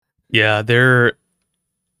Yeah, there.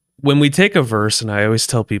 When we take a verse, and I always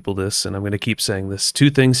tell people this, and I'm going to keep saying this, two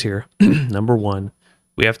things here. Number one,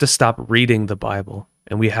 we have to stop reading the Bible,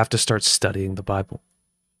 and we have to start studying the Bible.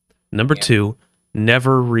 Number Yep. two,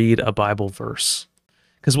 never read a Bible verse.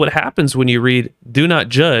 Because what happens when you read, do not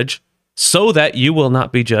judge, so that you will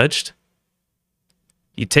not be judged,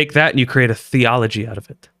 you take that and you create a theology out of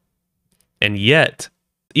it. And yet,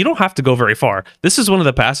 you don't have to go very far. This is one of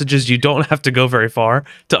the passages you don't have to go very far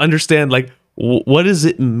to understand, like, what does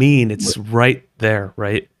it mean? It's right there,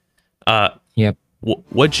 right? Yep.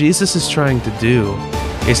 What Jesus is trying to do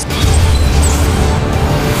is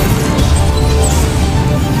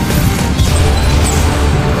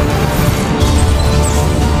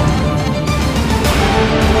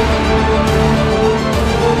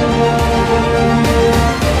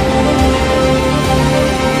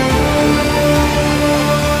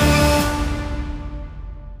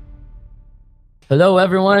Hello,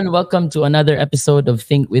 everyone. Welcome to another episode of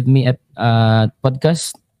Think With Me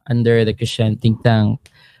podcast under the Christian Think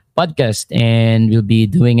Tank podcast. And we'll be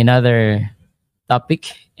doing another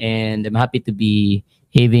topic. And I'm happy to be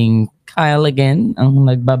having Kyle again, ang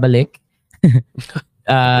nagbabalik.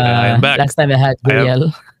 I am back. Last time I had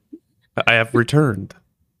Uriel, I have returned.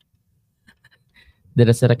 the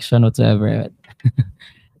resurrection whatsoever.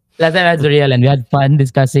 Last time I had Uriel and we had fun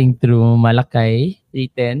discussing through Malakay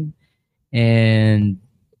 3:10. And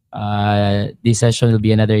this session will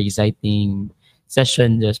be another exciting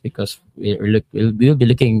session just because we'll be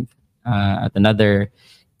looking at another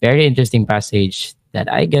very interesting passage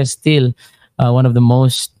that I guess still one of the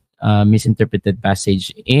most misinterpreted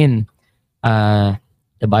passage in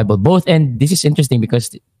the Bible. Both, and this is interesting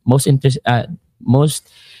because most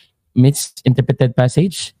misinterpreted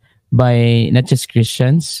passage by not just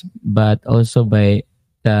Christians but also by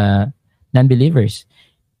the non-believers.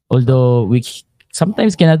 Although we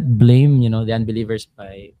sometimes cannot blame, the unbelievers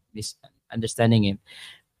by misunderstanding it,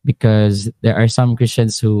 because there are some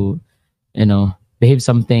Christians who, behave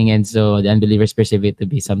something, and so the unbelievers perceive it to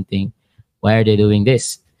be something. Why are they doing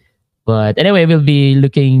this? But anyway, we'll be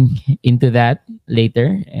looking into that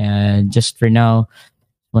later. And just for now,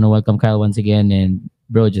 I want to welcome Kyle once again. And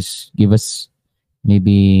bro, just give us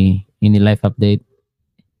maybe any life update.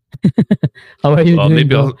 How are you doing? Maybe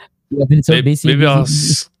bro? You have been so busy. Maybe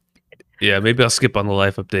I'll skip on the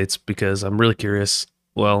life updates because I'm really curious.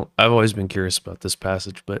 Well, I've always been curious about this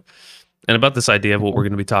passage, and about this idea of what we're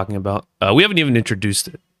going to be talking about. We haven't even introduced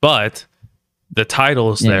it, but the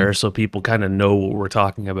title is there, so people kind of know what we're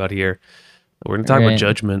talking about here. We're going to talk about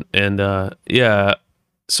judgment, and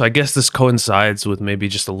so I guess this coincides with maybe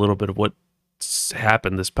just a little bit of what's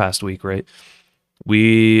happened this past week, right?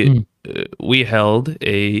 We held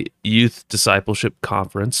a youth discipleship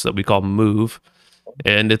conference that we call Move.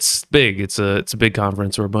 And it's big. It's a big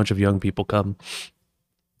conference where a bunch of young people come.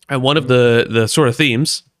 And one of the sort of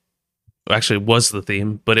themes, actually was the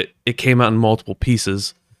theme, but it came out in multiple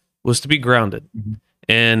pieces, was to be grounded. Mm-hmm.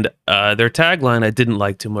 And their tagline I didn't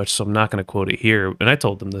like too much, so I'm not going to quote it here. And I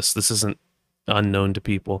told them this isn't unknown to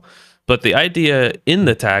people. But the idea in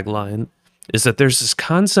the tagline is that there's this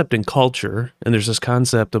concept in culture, and there's this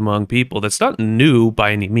concept among people that's not new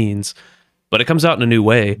by any means, but it comes out in a new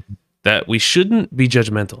way, that we shouldn't be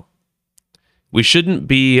judgmental. We shouldn't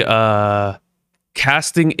be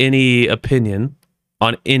casting any opinion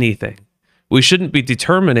on anything. We shouldn't be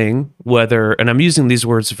determining whether, and I'm using these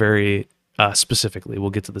words very specifically, we'll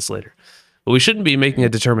get to this later, but we shouldn't be making a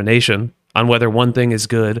determination on whether one thing is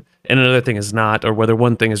good and another thing is not, or whether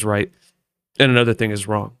one thing is right and another thing is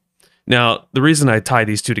wrong. Now, the reason I tie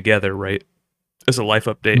these two together, right, as a life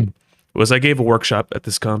update, was I gave a workshop at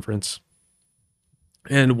this conference.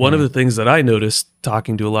 And one of the things that I noticed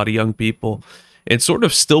talking to a lot of young people and sort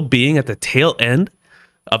of still being at the tail end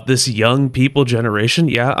of this young people generation,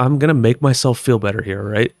 I'm going to make myself feel better here,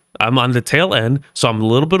 right? I'm on the tail end, so I'm a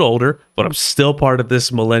little bit older, but I'm still part of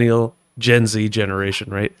this millennial Gen Z generation,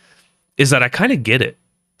 right? Is that I kind of get it.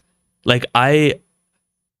 Like, I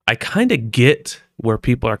kind of get where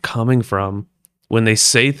people are coming from when they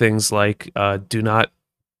say things like,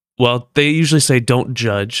 they usually say don't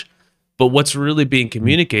judge. But what's really being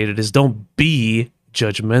communicated is don't be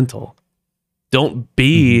judgmental. Don't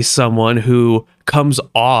be someone who comes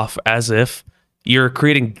off as if you're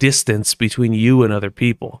creating distance between you and other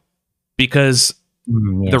people. Because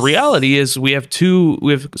the reality is we have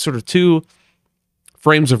sort of two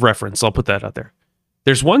frames of reference. I'll put that out there.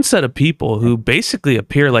 There's one set of people who basically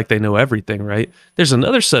appear like they know everything, right? There's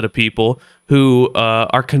another set of people who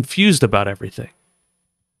are confused about everything.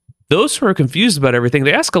 Those who are confused about everything,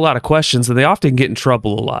 they ask a lot of questions and they often get in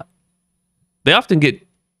trouble a lot. They often get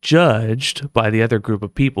judged by the other group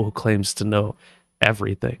of people who claims to know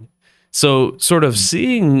everything. So, sort of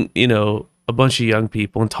seeing, a bunch of young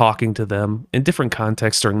people and talking to them in different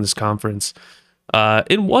contexts during this conference.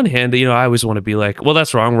 In one hand, I always want to be like, well,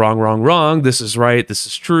 that's wrong, wrong, wrong, wrong. This is right. This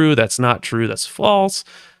is true. That's not true. That's false.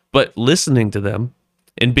 But listening to them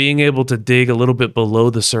and being able to dig a little bit below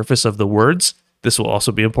the surface of the words, this will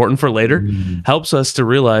also be important for later, helps us to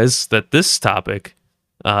realize that this topic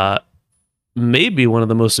may be one of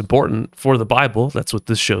the most important for the Bible. That's what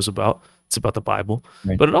this show's about. It's about the Bible.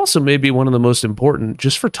 Right. But it also may be one of the most important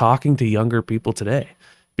just for talking to younger people today.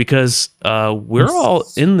 Because we're all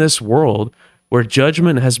in this world where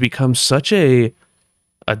judgment has become such a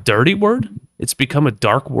dirty word. It's become a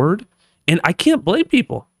dark word. And I can't blame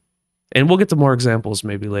people. And we'll get to more examples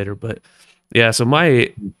maybe later. But yeah, so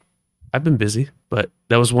I've been busy, but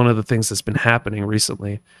that was one of the things that's been happening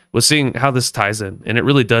recently, was seeing how this ties in. And it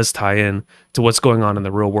really does tie in to what's going on in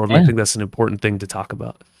the real world. And I think that's an important thing to talk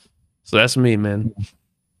about. So that's me, man.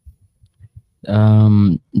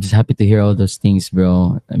 Just happy to hear all those things,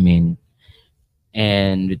 bro. I mean,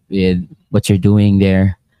 and with what you're doing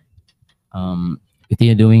there,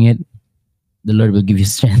 continue doing it. The Lord will give you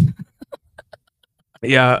strength.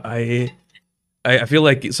 Yeah, I feel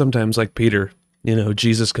like sometimes, like Peter,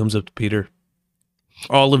 Jesus comes up to Peter.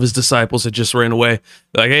 All of his disciples had just ran away.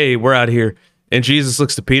 They're like, hey, we're out here. And Jesus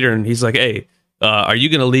looks to Peter and he's like, hey, are you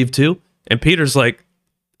going to leave too? And Peter's like,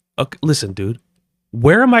 okay, listen, dude,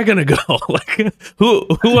 where am I going to go? Like, who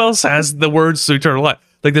else has the words to eternal life?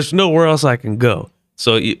 Like, there's nowhere else I can go.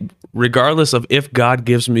 So regardless of if God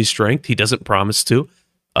gives me strength, he doesn't promise to,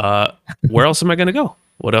 where else am I going to go?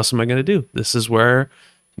 What else am I going to do? This is where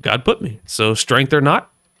God put me. So strength or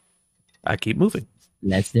not, I keep moving.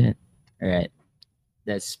 That's it. All right.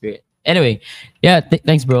 That's spirit. Anyway, yeah,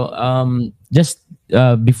 thanks, bro. Just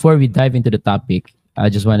before we dive into the topic, I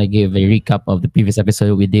just want to give a recap of the previous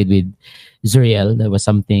episode we did with Zuriel. That was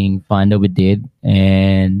something fun that we did.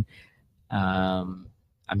 And I'm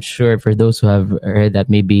sure for those who have heard that,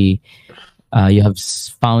 maybe you have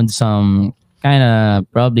found some kind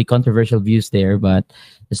of probably controversial views there, but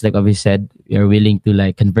just like we said, we are willing to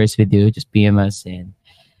like converse with you. Just PM us and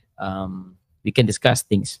we can discuss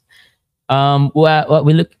things. What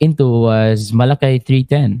we looked into was Malachi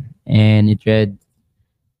 3:10, and it read,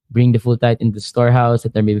 "Bring the full tithe into the storehouse,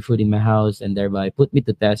 that there may be food in my house, and thereby put me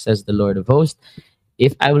to test, says the Lord of hosts,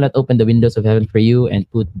 if I will not open the windows of heaven for you and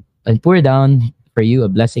pour down for you a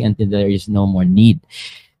blessing until there is no more need."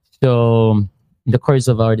 So in the course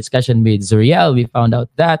of our discussion with Zuriel, we found out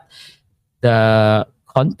that the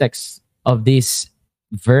context of this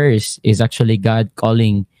verse is actually God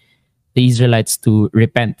calling the Israelites to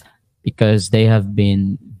repent because they have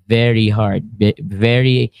been very hard,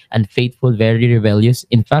 very unfaithful, very rebellious.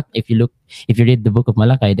 In fact, if you read the book of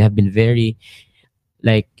Malachi, they have been very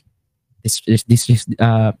like this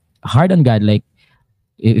hard on God. Like,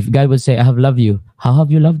 if God would say, "I have loved you, how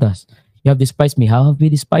have you loved us? You have despised me, how have we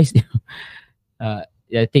despised you?"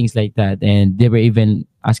 Yeah, things like that. And they were even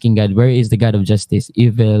asking God, "Where is the God of justice?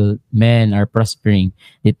 Evil men are prospering.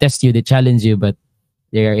 They test you, they challenge you, but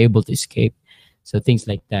they are able to escape." So things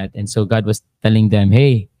like that. And so God was telling them,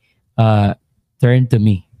 "Hey, turn to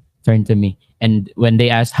me, turn to me." And when they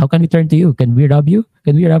asked, "How can we turn to you? Can we rob you?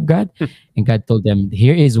 Can we rob God?" And God told them,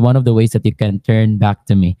 "Here is one of the ways that you can turn back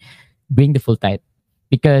to me. Bring the full tithe."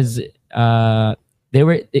 Because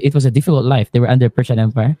it was a difficult life. They were under Persian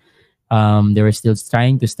Empire. They were still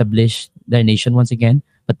trying to establish their nation once again,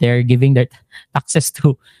 but they're giving their taxes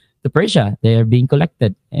to Persia. They are being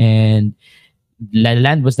collected, and the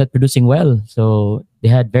land was not producing well, so they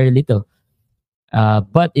had very little.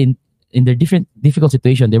 But in their difficult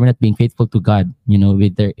situation, they were not being faithful to God,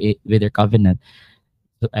 with their covenant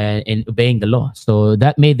and obeying the law. So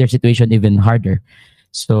that made their situation even harder.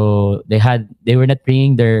 So they were not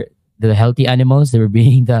bringing the healthy animals; they were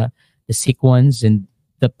bringing the sick ones, and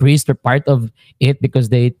the priests were part of it because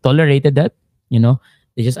they tolerated that.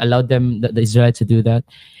 They just allowed the Israelites to do that.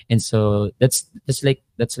 And so that's like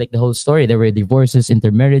the whole story. There were divorces,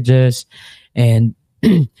 intermarriages, and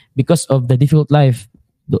because of the difficult life,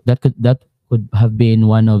 that could have been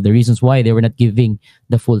one of the reasons why they were not giving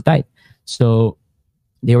the full tithe. So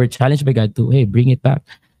they were challenged by God to, hey, bring it back.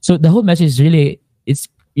 So the whole message is really, it's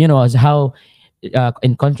as how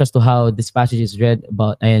in contrast to how this passage is read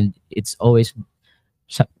about, and it's always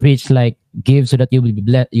preached like, give so that you will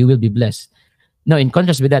be blessed. No, in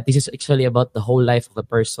contrast with that, this is actually about the whole life of a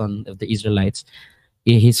person, of the Israelites,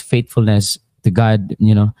 his faithfulness to God,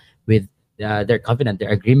 with their covenant, their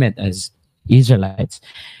agreement as Israelites.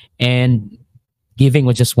 And giving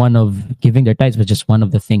their tithes was just one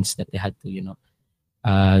of the things that they had to,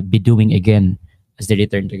 be doing again as they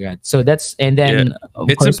return to God. So that's, and Yeah. then of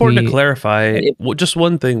It's course important to we, clarify it, just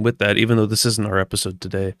one thing with that, even though this isn't our episode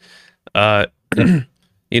today. Uh, yep,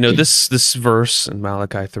 this verse in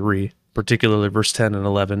Malachi 3, particularly verse 10 and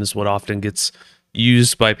 11, is what often gets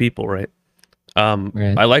used by people, right?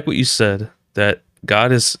 right, I like what you said, that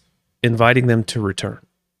God is inviting them to return.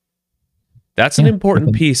 That's an yeah,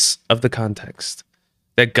 important definitely. piece of the context,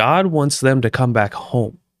 that God wants them to come back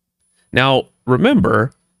home. Now,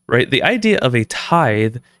 remember, right, the idea of a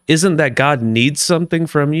tithe isn't that God needs something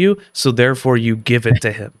from you, so therefore you give it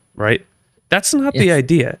to him, right? That's not the Yes,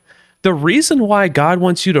 idea. The reason why God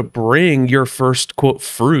wants you to bring your first quote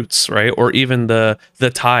fruits, right, or even the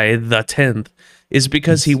tithe, the tenth, is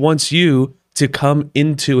because he yes, wants you to come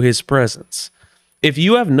into his presence. If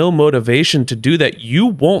you have no motivation to do that, you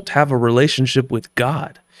won't have a relationship with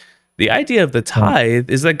God. The idea of the right,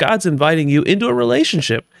 tithe is that God's inviting you into a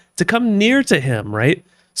relationship to come near to him, right?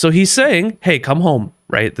 So he's saying, "Hey, come home,"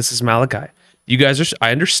 right? This is Malachi. You guys are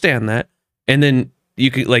I understand that. And then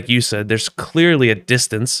you could, like you said, there's clearly a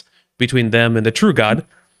distance between them and the true God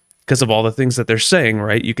because of all the things that they're saying,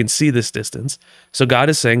 right? You can see this distance. So God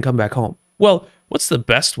is saying, "Come back home." Well, what's the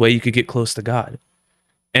best way you could get close to God?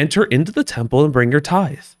 Enter into the temple and bring your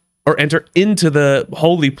tithe, or enter into the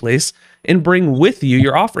holy place and bring with you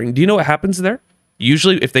your offering. Do you know what happens there?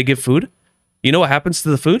 Usually, if they give food, you know what happens to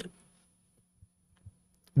the food?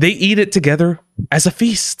 They eat it together as a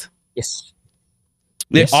feast. yes,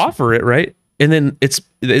 They yes, offer it, right? And then it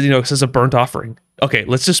says a burnt offering. Okay,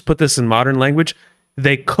 let's just put this in modern language.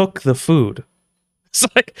 They cook the food. It's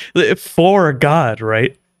like for God,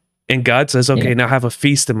 right? And God says, yeah, okay, now have a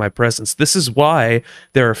feast in my presence. This is why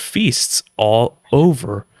there are feasts all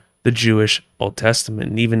over the Jewish Old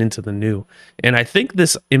Testament and even into the New. And I think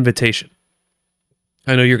this invitation,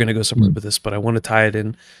 I know you're going to go somewhere mm, with this, but I want to tie it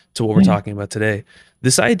in to what we're yeah, talking about today.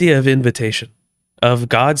 This idea of invitation, of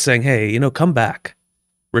God saying, hey, come back,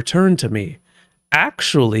 return to me,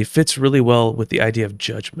 actually fits really well with the idea of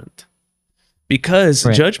judgment, because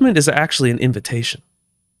right, judgment is actually an invitation.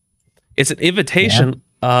 It's an yeah, invitation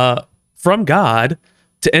from God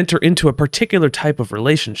to enter into a particular type of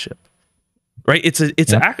relationship, right?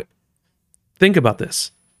 yep, Think about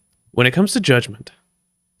this. When it comes to judgment,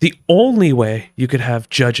 the only way you could have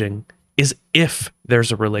judging is if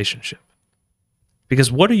there's a relationship.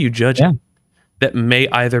 Because what are you yeah, judging that may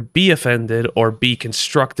either be offended or be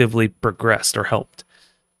constructively progressed or helped?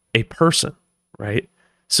 A person, right?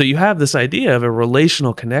 So you have this idea of a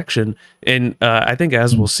relational connection, and I think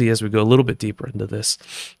as we'll mm, see as we go a little bit deeper into this,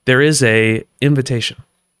 there is a invitation.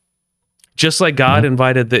 Just like God yep,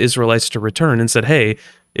 invited the Israelites to return and said, "Hey,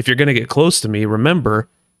 if you're going to get close to me, remember,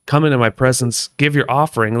 come into my presence, give your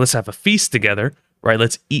offering, let's have a feast together, right?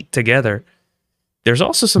 Let's eat together." There's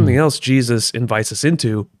also something mm, else Jesus invites us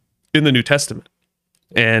into in the New Testament.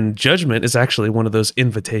 And judgment is actually one of those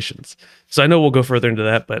invitations. So I know we'll go further into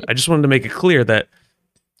that, but I just wanted to make it clear that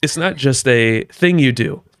it's not just a thing you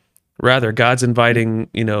do. Rather, God's inviting,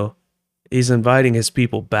 he's inviting his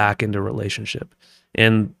people back into relationship.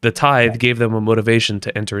 And the tithe gave them a motivation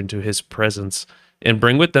to enter into his presence and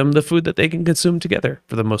bring with them the food that they can consume together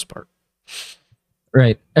for the most part.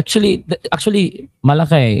 right. Actually,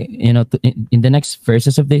 Malachi, in the next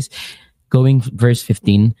verses of this, going verse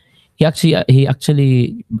 15, he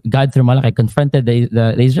actually God through Malachi confronted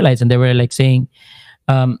the Israelites, and they were like saying,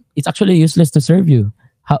 it's actually useless to serve you.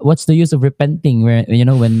 What's the use of repenting where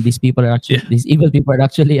when these people are actually, Yeah. these evil people are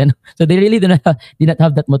actually, and so they really did not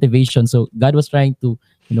have that motivation. So God was trying to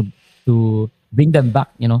to bring them back,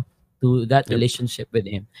 to that Yep. relationship with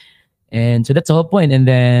him. And so that's the whole point. And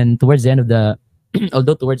then towards the end of the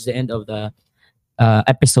although towards the end of the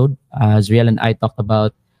episode, Zriel and I talked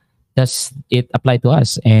about, does it apply to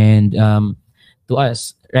us? And to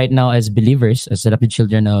us right now as believers, as adopted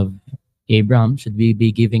children of Abraham, should we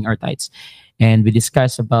be giving our tithes? And we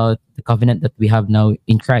discuss about the covenant that we have now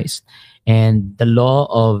in Christ, and the law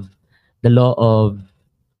of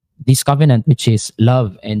this covenant, which is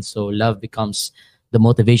love. And so love becomes the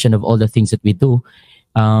motivation of all the things that we do.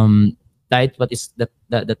 Tithe, what is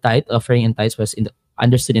the tithe offering, and tithes was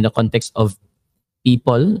understood in the context of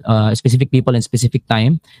people, specific people in specific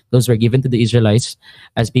time. Those were given to the Israelites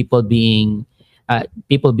as people being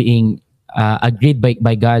agreed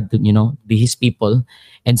by God to be His people,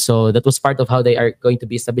 and so that was part of how they are going to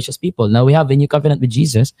be established as people. Now we have a new covenant with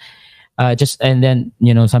Jesus. Just and then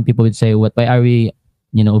some people would say, "What? Why are we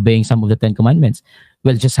obeying some of the Ten Commandments?"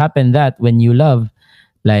 Well, it just happened that when you love,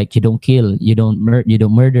 like you don't kill, you don't murder, you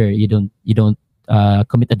don't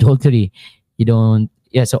commit adultery, you don't,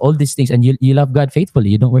 yeah, so all these things, and you love God faithfully,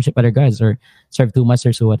 you don't worship other gods or serve two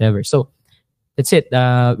masters or whatever. So That's it.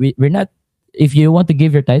 We're not. If you want to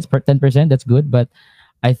give your tithes for 10%, that's good. But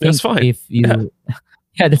I That's think fine. if Yeah, you,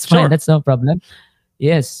 yeah, that's fine. sure. That's no problem.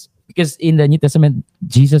 Yes, because in the New Testament,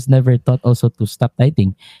 Jesus never taught also to stop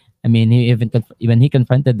tithing. I mean, he even when he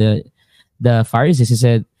confronted the Pharisees, he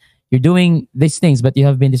said, "You're doing these things, but you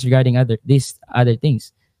have been disregarding these other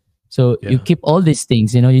things. So you Yeah, keep all these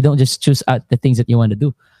things. You know, you don't just choose out the things that you want to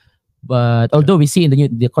do." But yeah, although we see in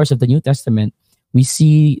the course of the New Testament, we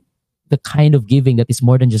see the kind of giving that is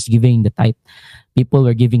more than just giving the tithe. People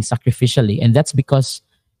were giving sacrificially, and that's because,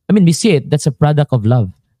 I mean, we see it. That's a product of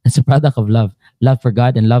love. That's a product of love for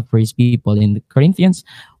God and love for His people. In the Corinthians,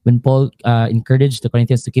 when Paul encouraged the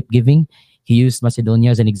Corinthians to keep giving, he used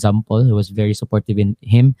Macedonia as an example. He was very supportive in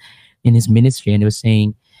his ministry, and he was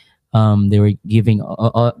saying they were giving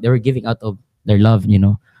out of their love,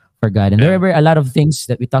 for God. And there yeah. were a lot of things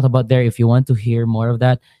that we talked about there. If you want to hear more of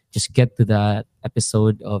that, just get to that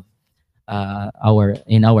episode of our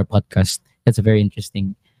podcast. That's a very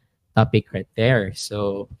interesting topic right there.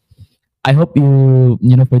 So I hope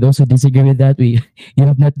for those who disagree with that, we you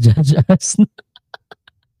have not judged us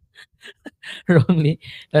wrongly.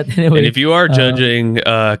 But And anyway, if you are um, judging,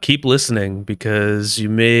 keep listening because you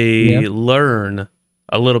yeah, may learn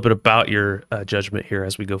a little bit about your judgment here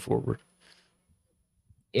as we go forward.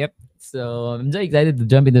 yep. So I'm very excited to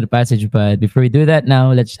jump into the passage, but before we do that,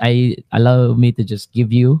 now allow me to just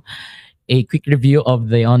give you a quick review of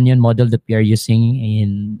the onion model that we are using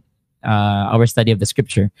in our study of the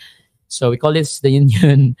scripture. So we call this the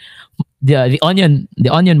onion, the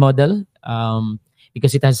onion model,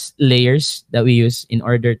 because it has layers that we use in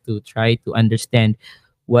order to try to understand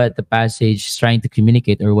what the passage is trying to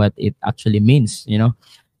communicate or what it actually means.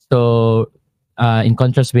 So in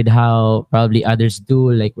contrast with how probably others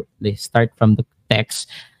do, like they start from the text,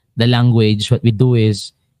 the language. What we do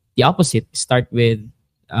is the opposite. Start with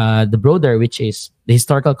the broader, which is the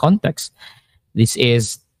historical context. This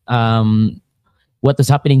is what was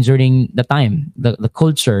happening during the time, the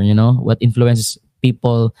culture, what influences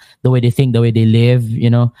people, the way they think, the way they live,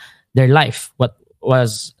 their life,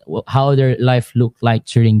 how their life looked like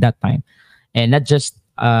during that time. And not just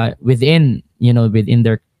within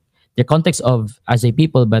their context of as a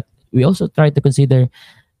people, but we also try to consider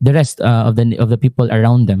the rest of the people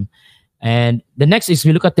around them. And the next is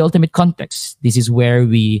we look at the ultimate context. This is where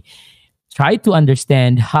we try to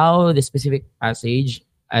understand how the specific passage,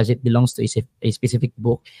 as it belongs to a specific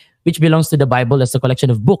book, which belongs to the Bible as a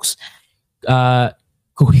collection of books, uh,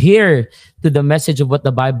 cohere to the message of what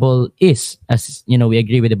the Bible is. As we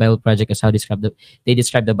agree with the Bible Project as how they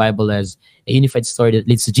describe the Bible as a unified story that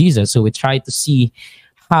leads to Jesus. So we try to see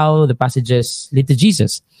how the passages lead to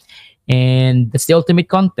Jesus, and that's the ultimate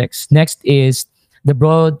context. Next is the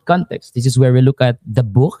broad context. This is where we look at the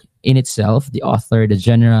book in itself, the author, the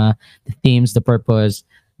genre, the themes, the purpose,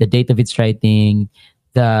 the date of its writing,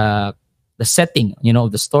 the setting,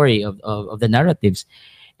 of the story of the narratives.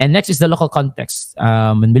 And next is the local context.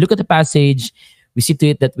 When we look at the passage, we see to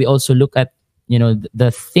it that we also look at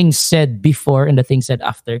the things said before and the things said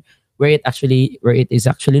after, where it is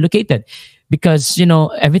actually located, because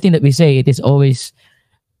everything that we say, it is always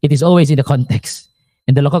in the context.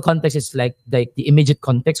 And the local context is like the immediate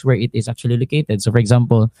context where it is actually located. So, for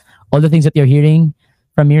example, all the things that you're hearing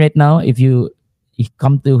from me right now, if you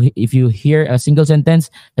hear a single sentence,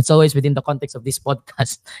 that's always within the context of this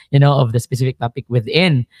podcast, of the specific topic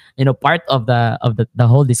within, part of the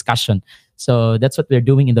whole discussion. So that's what we're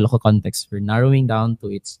doing in the local context. We're narrowing down to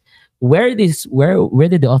its where did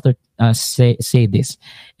the author say this,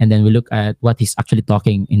 and then we look at what he's actually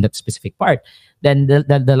talking in that specific part. Then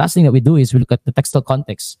the last thing that we do is we look at the textual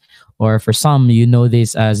context, or for some,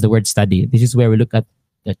 this as the word study. This is where we look at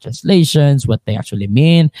the translations, what they actually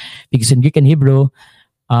mean, because in Greek and Hebrew,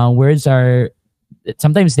 words are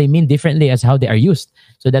sometimes they mean differently as how they are used.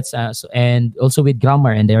 So that's and also with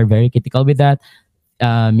grammar, and they are very critical with that.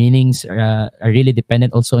 Meanings are really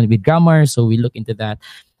dependent also with grammar, so we look into that.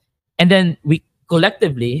 And then we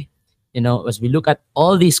collectively, as we look at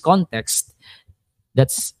all these contexts,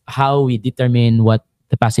 that's how we determine what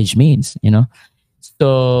the passage means.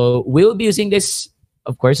 So we'll be using this,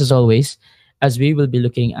 of course, as always, as we will be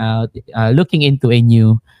looking into a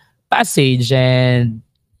new passage. And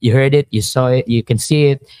you heard it, you saw it, you can see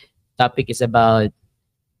it. Topic is about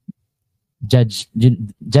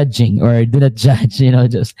judging, or do not judge,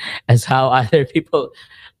 just as how other people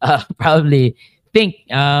probably think.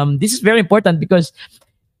 This is very important because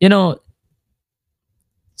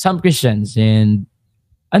some Christians and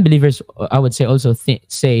unbelievers, I would say, also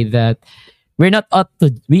say that we are not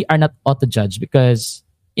ought to judge, because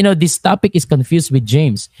this topic is confused with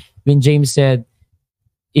James, when James said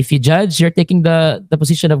if you judge, you're taking the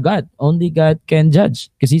position of God. Only God can judge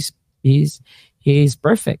because he's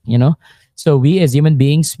perfect, you know. So we as human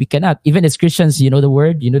beings, we cannot. Even as Christians, you know the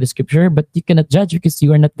word, you know the scripture, but you cannot judge because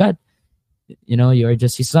you are not God. You know, you are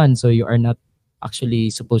just his son, so you are not actually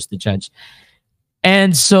supposed to judge.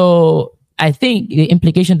 And so I think the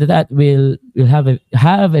implication to that will have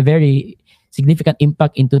a very significant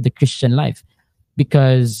impact into the Christian life,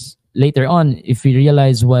 because later on, if we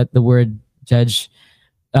realize what the word judge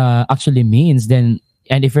actually means, then,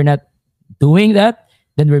 and if we're not doing that,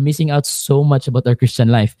 then we're missing out so much about our Christian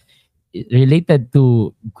life related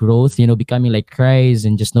to growth, you know, becoming like Christ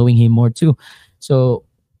and just knowing him more too. So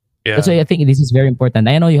that's why Yeah. I think this is very important.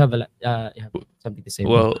 I know you have you have something to say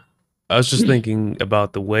about Well, I was just thinking about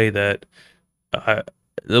I,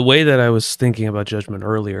 the way that I was thinking about judgment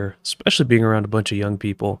earlier, especially being around a bunch of young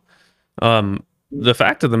people. The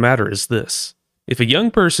fact of the matter is this: if a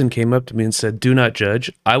young person came up to me and said, "Do not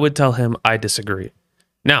judge," I would tell him I disagree.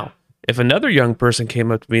 Now, if another young person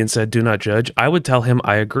came up to me and said, "Do not judge," I would tell him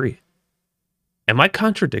I agree. Am I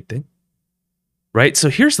contradicting? Right? So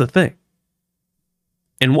here's the thing.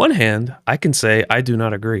 In one hand, I can say I do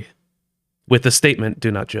not agree with the statement,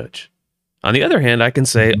 "Do not judge." On the other hand, I can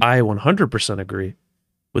say Mhm. I 100% agree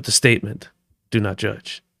with the statement, "Do not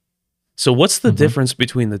judge." So what's the Mhm. difference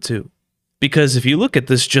between the two? Because if you look at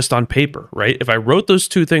this just on paper, right? If I wrote those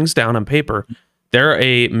two things down on paper, they're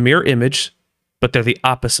a mirror image, but they're the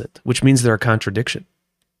opposite, which means they're a contradiction.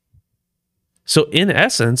 So in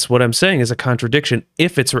essence, what I'm saying is a contradiction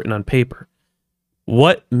if it's written on paper.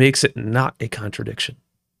 What makes it not a contradiction?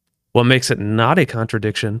 What makes it not a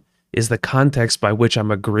contradiction is the context by which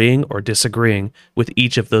I'm agreeing or disagreeing with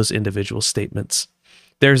each of those individual statements.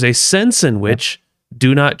 There's a sense in which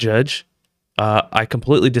 "do not judge," I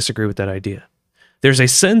completely disagree with that idea. There's a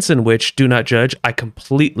sense in which "do not judge," I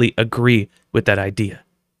completely agree with that idea.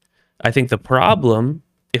 I think the problem,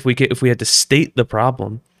 if we had to state the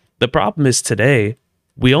problem is today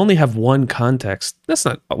we only have one context. That's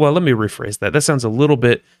not, well, let me rephrase that. That sounds a little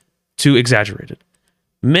bit too exaggerated.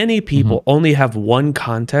 Many Mhm. people only have one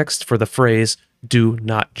context for the phrase "do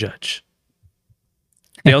not judge."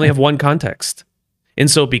 They only have one context. And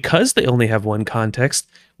so, because they only have one context,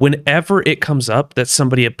 whenever it comes up that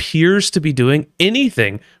somebody appears to be doing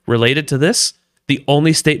anything related to this, the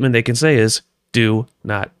only statement they can say is "do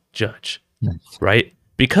not judge," Nice. right?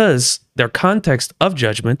 Because their context of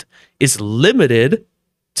judgment is limited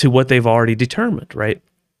to what they've already determined, right?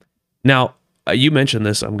 Now, you mentioned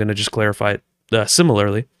this. I'm going to just clarify it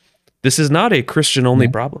similarly. This is not a Christian only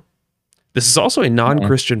Yeah. problem. This is also a non Yeah.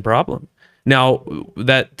 Christian problem. Now,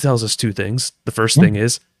 that tells us two things. The first Yeah. thing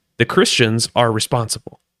is the Christians are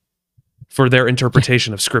responsible for their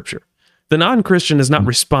interpretation of Scripture. The non Christian is not Mhm.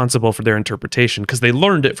 responsible for their interpretation because they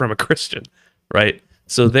learned it from a Christian, right?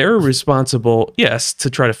 So they're responsible, yes, to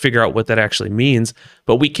try to figure out what that actually means,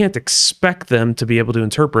 but we can't expect them to be able to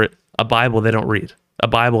interpret a Bible they don't read, a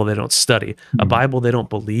Bible they don't study, a Mhm. Bible they don't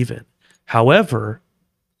believe in. However,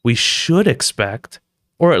 we should expect,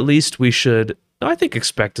 or at least we should, no, I think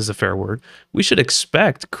expect is a fair word. We should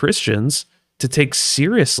expect Christians to take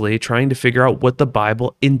seriously trying to figure out what the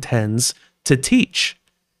Bible intends to teach.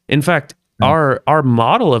 In fact, Right. our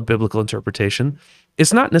model of biblical interpretation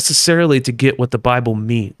is not necessarily to get what the Bible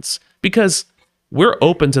means, because we're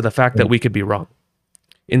open to the fact that Right. we could be wrong.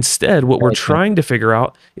 Instead, what we're Right. Right. trying to figure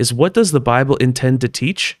out is, what does the Bible intend to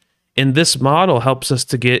teach? And this model helps us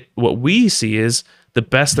to get what we see is the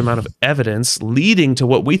best amount of evidence leading to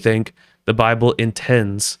what we think the Bible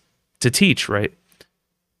intends to teach, right?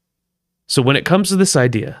 So when it comes to this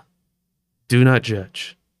idea, "do not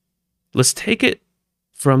judge," let's take it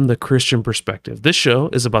from the Christian perspective. This show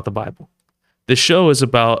is about the Bible. This show is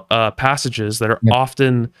about passages that are Yep.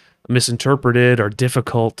 often misinterpreted or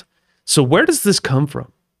difficult. So where does this come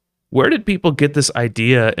from? Where did people get this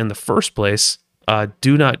idea in the first place?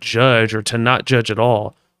 Do not judge, or to not judge at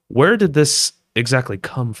all. Where did this exactly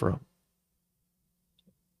come from?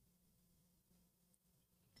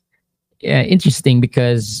 Yeah, interesting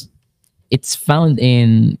because it's found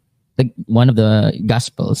in one of the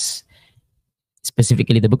Gospels,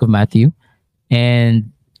 specifically the book of Matthew.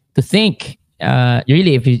 And to think,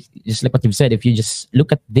 really, if you just like what you've said, if you just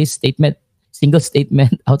look at this statement, single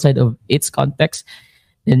statement outside of its context,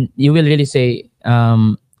 then you will really say,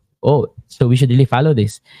 "Oh, so we should really follow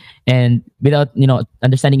this," and without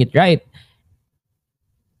understanding it right.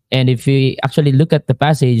 And if we actually look at the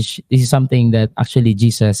passage, this is something that actually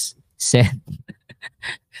Jesus said,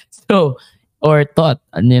 so or taught,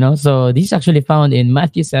 So this is actually found in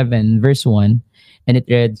Matthew 7 verse 1, and it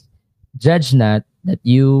reads, "Judge not, that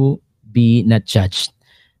you be not judged."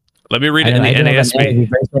 Let me read it I in don't, the I don't have an NASB. NIV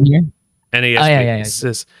version here. NASB. Oh, yeah. It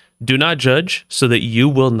says, "Do not judge, so that you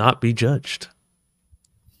will not be judged."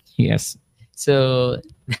 Yes. So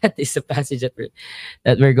that is a passage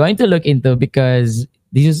that we're going to look into, because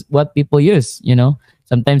this is what people use.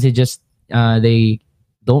 Sometimes they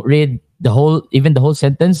don't read even the whole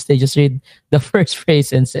sentence. They just read the first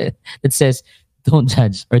phrase and that says, "Don't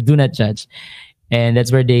judge" or "Do not judge," and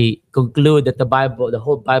that's where they conclude that the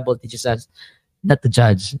whole Bible teaches us not to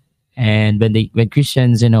judge. And when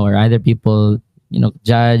Christians, or other people,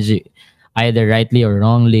 judge either rightly or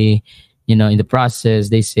wrongly, in the process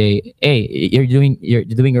they say, "Hey, you're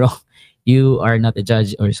doing wrong. You are not a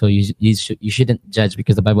judge, or so you shouldn't judge,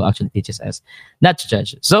 because the Bible actually teaches us not to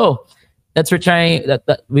judge." So what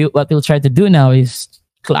we'll try to do now is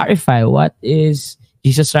clarify what is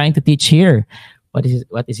Jesus trying to teach here. What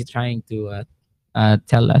is he trying to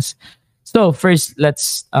tell us? So first,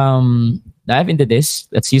 let's dive into this.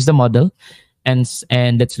 Let's use the model, and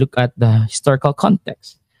let's look at the historical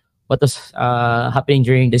context. What was happening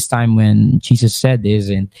during this time when Jesus said this,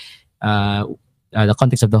 and the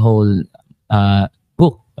context of the whole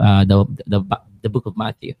book, the book of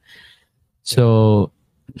Matthew. So,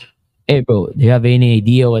 hey, bro, do you have any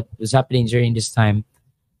idea what was happening during this time?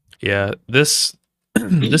 Yeah, this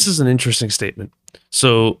this is an interesting statement.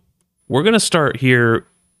 So we're going to start here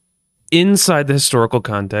inside the historical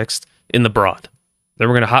context in the broad. Then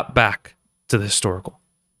we're going to hop back to the historical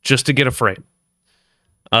just to get a frame.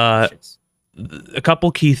 A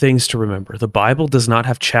couple key things to remember. The Bible does not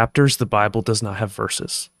have chapters. The Bible does not have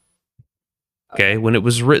verses. Okay, when it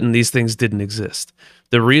was written, these things didn't exist.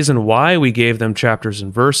 The reason why we gave them chapters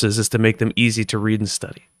and verses is to make them easy to read and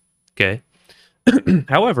study. Okay.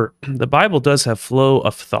 However, the Bible does have flow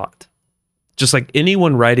of thought. Just like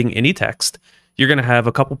anyone writing any text, you're going to have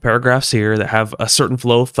a couple paragraphs here that have a certain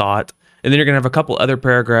flow of thought, and then you're going to have a couple other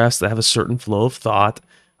paragraphs that have a certain flow of thought.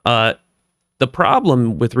 The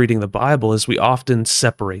problem with reading the Bible is we often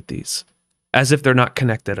separate these as if they're not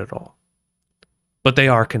connected at all. But they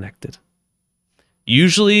are connected.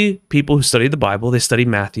 Usually, people who study the Bible, they study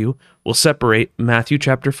Matthew, will separate Matthew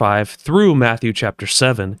chapter 5 through Matthew chapter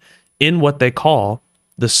 7 in what they call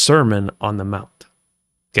the Sermon on the Mount.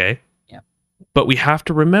 Okay? Yeah. But we have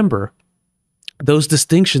to remember, those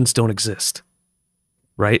distinctions don't exist,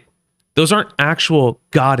 right? Those aren't actual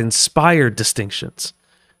God-inspired distinctions.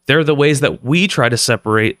 They're the ways that we try to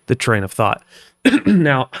separate the train of thought.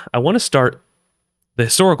 Now, I want to start the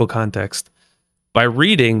historical context by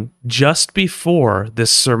reading just before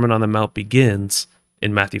this Sermon on the Mount begins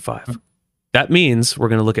in Matthew 5. That means we're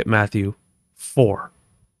going to look at Matthew 4.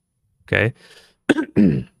 Okay?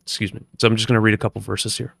 Excuse me. So I'm just going to read a couple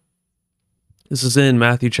verses here. This is in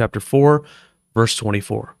Matthew chapter 4, verse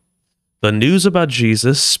 24. The news about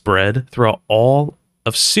Jesus spread throughout all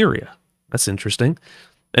of Syria. That's interesting.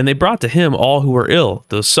 And they brought to him all who were ill,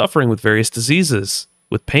 those suffering with various diseases,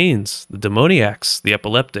 with pains, the demoniacs, the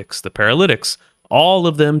epileptics, the paralytics, all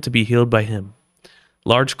of them to be healed by him.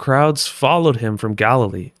 Large crowds followed him from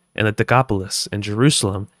Galilee and the Decapolis and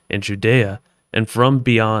Jerusalem and Judea and from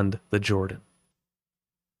beyond the Jordan.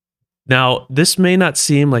 Now, this may not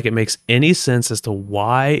seem like it makes any sense as to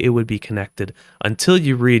why it would be connected until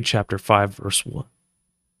you read chapter 5, verse 1.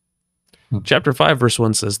 Chapter 5, verse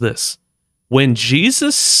 1 says this: when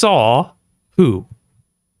Jesus saw who?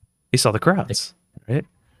 He saw the crowds, right?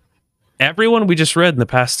 Everyone we just read in the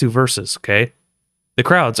past two verses, okay? The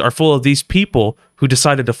crowds are full of these people who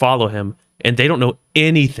decided to follow him, and they don't know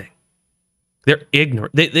anything. They're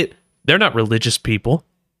ignorant. They're not religious people.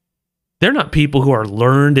 They're not people who are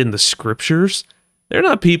learned in the scriptures. They're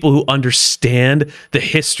not people who understand the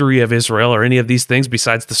history of Israel or any of these things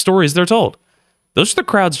besides the stories they're told. Those are the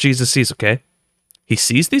crowds Jesus sees, okay? He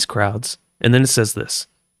sees these crowds, and then it says this: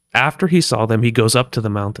 after he saw them, he goes up to the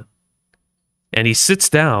mountain, and he sits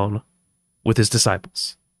down with his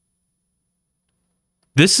disciples.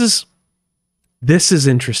 This is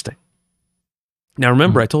interesting. Now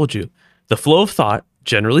remember, I told you, the flow of thought,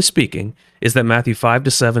 generally speaking, is that Matthew 5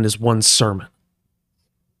 to 7 is one sermon.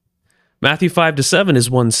 Matthew 5 to 7 is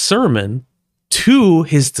one sermon to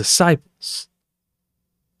his disciples.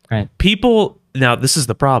 Right. People, now this is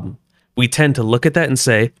the problem. We tend to look at that and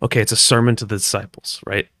say, okay, it's a sermon to the disciples,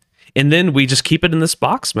 right? And then we just keep it in this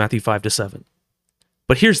box, Matthew 5 to 7.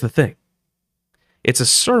 But here's the thing. It's a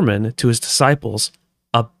sermon to his disciples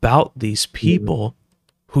about these people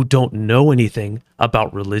who don't know anything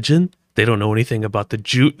about religion. They don't know anything about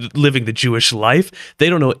living the Jewish life. They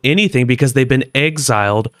don't know anything because they've been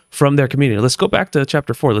exiled from their community. Let's go back to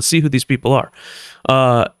chapter 4. Let's see who these people are.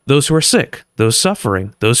 Those who are sick, those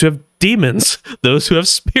suffering, those who have demons, those who have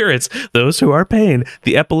spirits, those who are pain,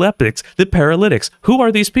 the epileptics, the paralytics. Who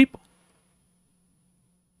are these people?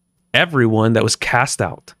 Everyone that was cast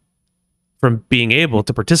out from being able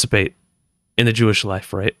to participate in the Jewish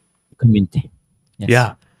life, right? Community. Yes.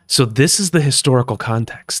 Yeah. So this is the historical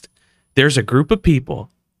context. There's a group of people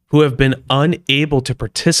who have been unable to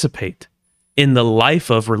participate in the life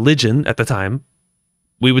of religion at the time.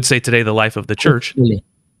 We would say today the life of the church. Really?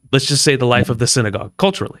 Let's just say the life of the synagogue,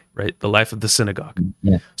 culturally, right? The life of the synagogue.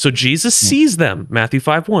 Yeah. So Jesus sees them, Matthew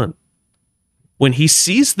 5:1. When he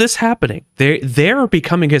sees this happening, they're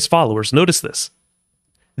becoming his followers. Notice this.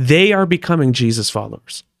 They are becoming Jesus'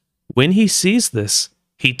 followers. When he sees this,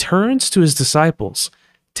 he turns to his disciples,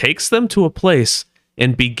 takes them to a place,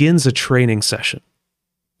 and begins a training session.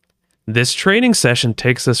 This training session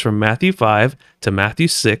takes us from Matthew 5 to Matthew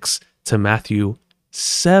 6 to Matthew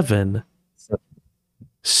 7,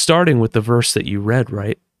 starting with the verse that you read,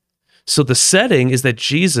 right? So the setting is that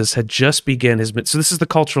Jesus had just began his, so this is the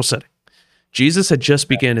cultural setting. Jesus had just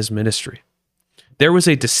began his ministry. There was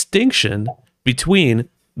a distinction between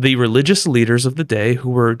the religious leaders of the day, who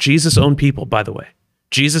were Jesus' own people, by the way.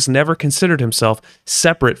 Jesus never considered himself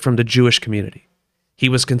separate from the Jewish community. He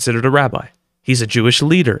was considered a rabbi. He's a Jewish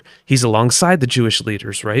leader. He's alongside the Jewish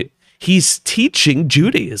leaders, right? He's teaching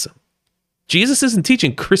Judaism. Jesus isn't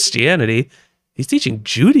teaching Christianity. He's teaching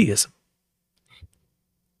Judaism.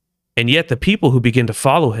 And yet the people who begin to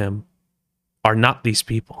follow him are not these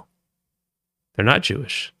people. They're not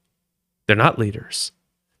Jewish. They're not leaders.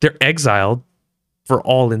 They're exiled, for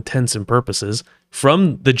all intents and purposes,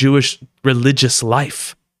 from the Jewish religious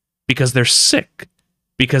life because they're sick,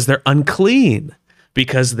 because they're unclean,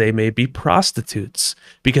 because they may be prostitutes,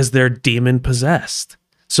 because they're demon-possessed.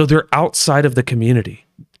 So they're outside of the community.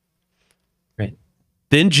 Right.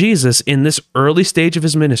 Then Jesus, in this early stage of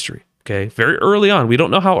his ministry, okay, very early on, we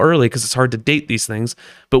don't know how early because it's hard to date these things,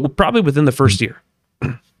 but probably within the first year.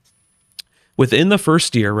 Within the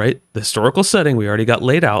first year, right, the historical setting we already got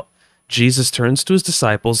laid out, Jesus turns to his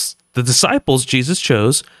disciples. The disciples Jesus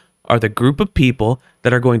chose are the group of people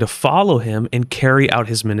that are going to follow him and carry out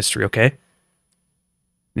his ministry, okay?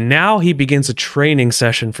 Now he begins a training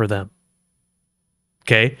session for them.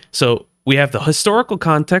 Okay? So we have the historical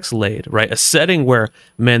context laid, right? A setting where,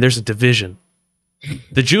 man, there's a division.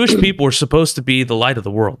 The Jewish people were supposed to be the light of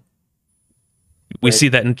the world. We see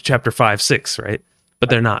that in chapter 5, 6, right? But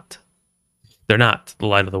they're not. They're not the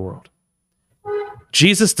light of the world.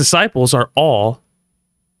 Jesus' disciples are all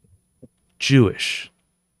Jewish,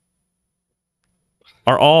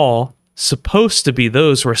 are all supposed to be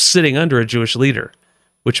those who are sitting under a Jewish leader,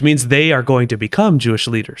 which means they are going to become Jewish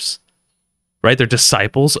leaders, right? They're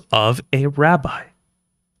disciples of a rabbi.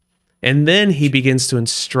 And then he begins to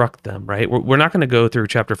instruct them, right? We're not going to go through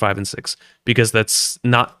chapter 5 and 6 because that's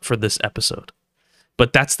not for this episode.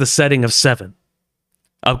 But that's the setting of 7.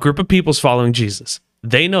 A group of people's following Jesus.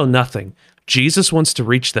 They know nothing. Jesus wants to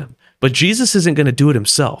reach them, but Jesus isn't going to do it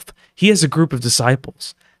himself. He has a group of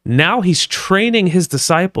disciples. Now he's training his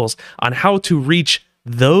disciples on how to reach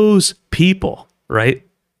those people, right?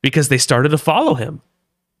 Because they started to follow him.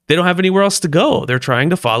 They don't have anywhere else to go. They're trying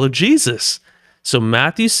to follow Jesus. So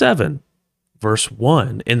Matthew 7, verse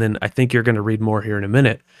 1, and then I think you're going to read more here in a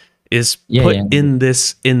minute, is put in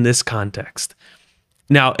this context.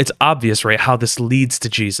 Now, it's obvious, right, how this leads to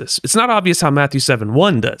Jesus. It's not obvious how Matthew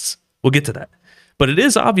 7:1 does. We'll get to that. But it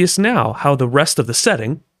is obvious now how the rest of the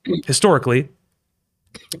setting, historically,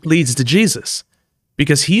 leads to Jesus.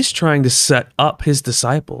 Because he's trying to set up his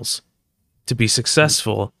disciples to be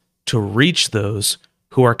successful, to reach those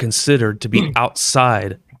who are considered to be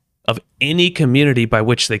outside of any community by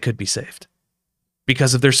which they could be saved.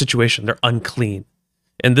 Because of their situation, they're unclean.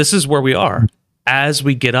 And this is where we are as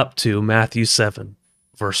we get up to Matthew 7,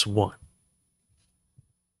 verse 1.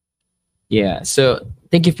 Yeah, so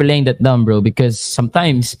thank you for laying that down, bro, because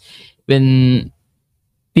sometimes when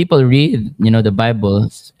people read, the Bible,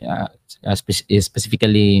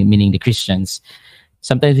 specifically meaning the Christians,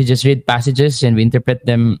 sometimes we just read passages and we interpret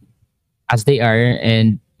them as they are,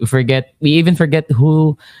 and we even forget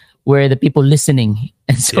who were the people listening.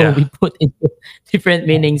 And so we put into different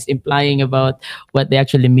meanings implying about what they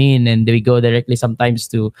actually mean, and we go directly sometimes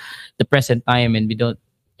to the present time,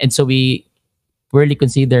 and so we rarely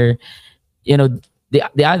consider the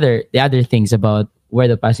other things about where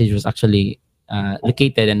the passage was actually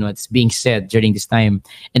located and what's being said during this time,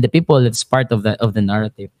 and the people that's part of the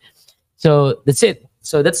narrative. So that's it.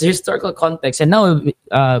 So that's the historical context, and now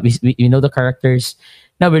we know the characters.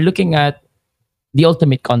 Now we're looking at the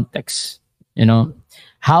ultimate context.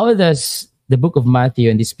 How does the book of Matthew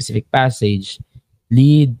and this specific passage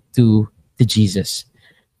lead to Jesus?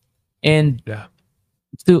 And Yeah.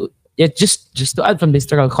 just to add from the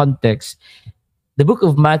historical context, the book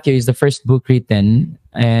of Matthew is the first book written,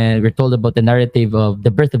 and we're told about the narrative of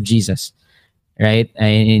the birth of Jesus, right?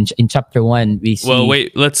 And in chapter 1, we see. Well,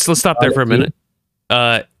 wait. Let's stop there for a minute.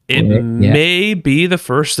 It Yeah. may be the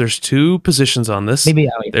first. There's two positions on this. Maybe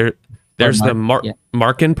There's the yeah.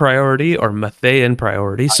 Markan priority or Matthean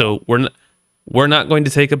priority. So we're not going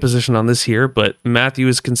to take a position on this here, but Matthew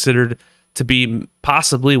is considered to be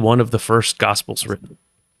possibly one of the first gospels written.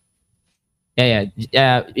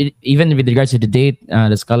 Even with regards to the date,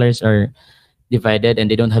 the scholars are divided,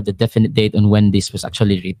 and they don't have the definite date on when this was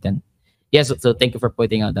actually written. Yes, so thank you for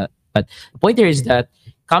pointing out that. But the point here is that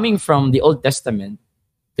coming from the Old Testament,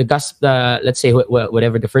 the gospel, let's say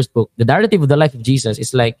whatever the first book, the narrative of the life of Jesus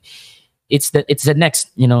is like it's the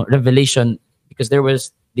next revelation, because there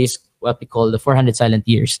was this what we call the 400 silent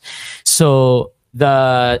years. So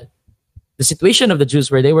the situation of the Jews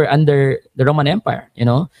where they were under the Roman Empire,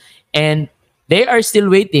 and they are still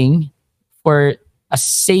waiting for a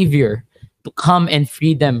savior to come and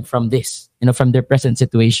free them from this, from their present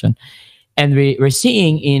situation. And we're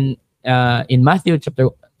seeing in Matthew chapter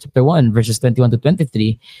 1 verses 21 to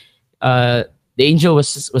 23, the angel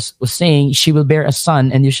was saying, "She will bear a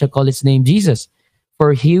son, and you shall call his name Jesus,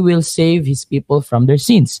 for he will save his people from their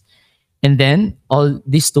sins." And then all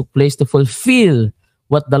this took place to fulfill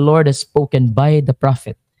what the Lord has spoken by the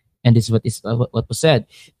prophet. And this is what was said: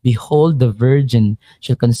 "Behold, the virgin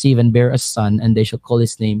shall conceive and bear a son, and they shall call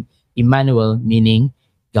his name Emmanuel," meaning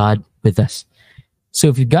God with us. So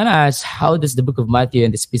if you're gonna ask, how does the book of Matthew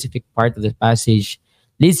and the specific part of the passage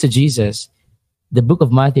leads to Jesus, the book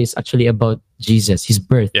of Matthew is actually about Jesus, his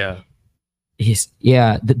birth. Yeah.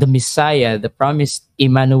 The Messiah, the promised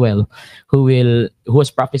Emmanuel, who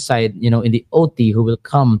was prophesied, in the OT, who will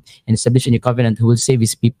come and establish a new covenant, who will save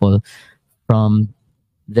his people from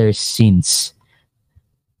their sins,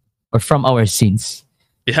 or from our sins.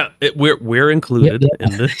 Yeah, we're included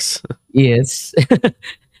in this. Yes.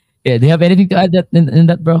 Yeah. Do you have anything to add in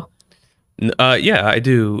that, bro? Yeah, I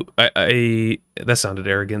do. I that sounded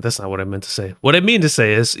arrogant. That's not what I meant to say. What I mean to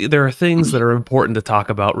say is there are things that are important to talk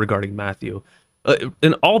about regarding Matthew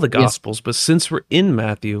in all the Gospels. But since we're in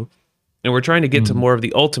Matthew and we're trying to get to more of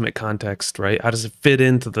the ultimate context, right? How does it fit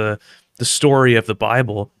into the story of the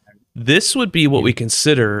Bible? This would be what we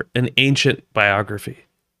consider an ancient biography.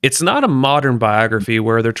 It's not a modern biography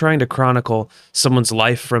where they're trying to chronicle someone's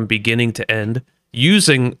life from beginning to end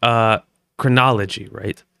using chronology,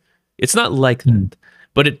 right? It's not like that,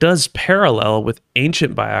 but it does parallel with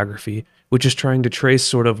ancient biography, which is trying to trace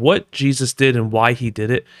sort of what Jesus did and why he did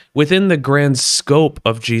it within the grand scope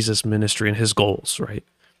of Jesus' ministry and his goals, right?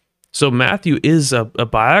 So Matthew is a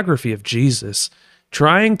biography of Jesus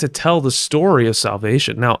trying to tell the story of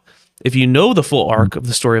salvation. Now, if you know the full arc of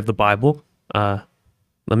the story of the Bible,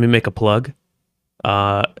 let me make a plug.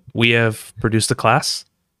 We have produced a class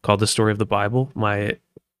called The Story of the Bible,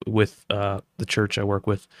 with the church I work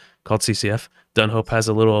with called CCF. Dunhope has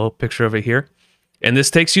a little picture of it here. And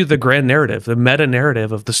this takes you the grand narrative, the meta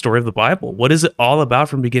narrative of the story of the Bible. What is it all about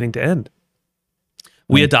from beginning to end?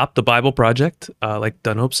 We adopt the Bible Project, like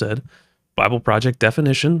Dunhope said, Bible Project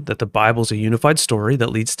definition that the Bible is a unified story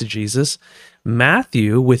that leads to Jesus.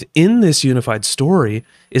 Matthew, within this unified story,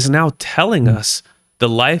 is now telling us the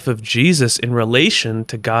life of Jesus in relation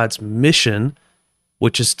to God's mission,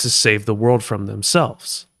 which is to save the world from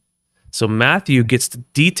themselves. So Matthew gets to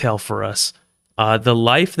detail for us the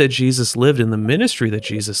life that Jesus lived and the ministry that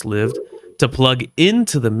Jesus lived to plug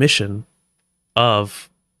into the mission of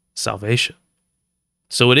salvation.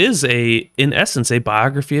 So it is in essence, a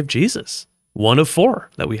biography of Jesus, one of 4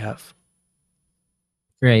 that we have.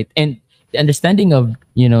 Right. And the understanding of,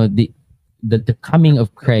 the coming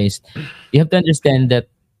of Christ, you have to understand that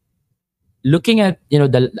looking at,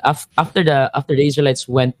 after the Israelites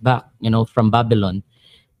went back, from Babylon,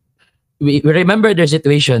 we remember their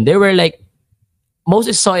situation. They were like,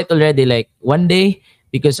 Moses saw it already, like one day,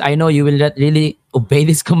 because I know you will not really obey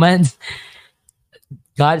these commands,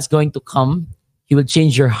 God is going to come. He will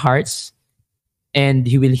change your hearts, and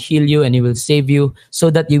he will heal you, and he will save you,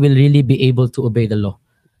 so that you will really be able to obey the law.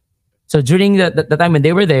 So during the time when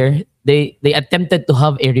they were there, they attempted to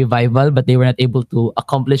have a revival, but they were not able to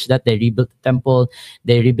accomplish that. They rebuilt the temple,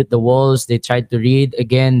 they rebuilt the walls, they tried to read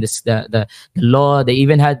again the law. They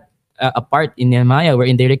even had a part in Nehemiah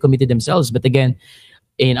wherein they recommitted themselves. But again,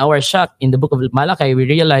 in our shock, in the book of Malachi, we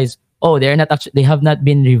realize, they have not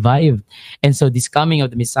been revived. And so this coming of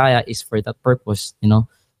the Messiah is for that purpose, to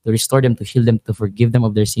restore them, to heal them, to forgive them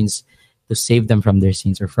of their sins, to save them from their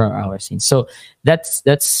sins or from our sins. So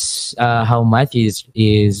that's how Matthew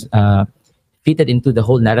is fitted into the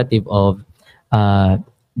whole narrative of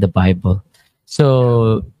the Bible.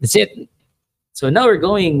 So that's it. So now we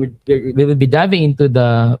will be diving into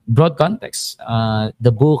the broad context,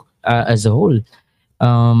 the book as a whole.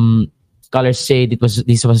 Scholars say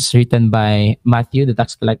this was written by Matthew, the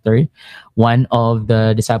tax collector, one of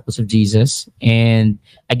the disciples of Jesus. And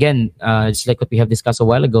again, just like what we have discussed a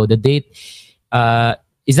while ago, the date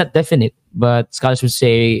is not definite, but scholars would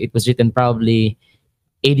say it was written probably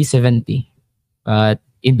AD 70, but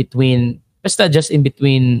in between, just in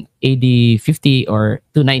between AD 50 or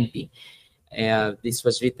 290. This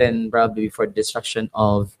was written probably before the destruction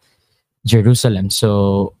of Jerusalem.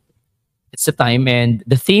 So it's the time, and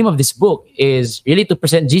the theme of this book is really to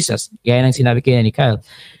present Jesus, gaya ng sinabi kay ni Kyle,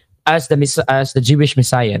 as the Jewish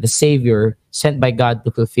Messiah, the Savior sent by God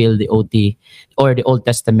to fulfill the OT or the Old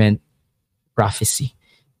Testament prophecy.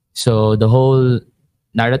 So the whole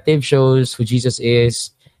narrative shows who Jesus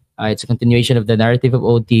is. It's a continuation of the narrative of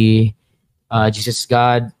OT. Jesus is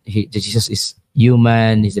God. Jesus is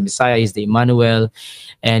human. He's the Messiah. He's the Emmanuel.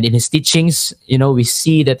 And in his teachings, we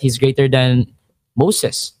see that he's greater than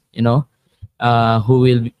Moses. Who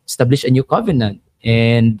will establish a new covenant,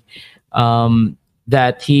 and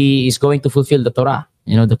that he is going to fulfill the Torah,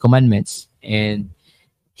 the commandments, and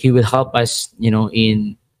he will help us,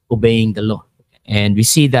 in obeying the law. And we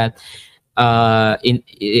see that in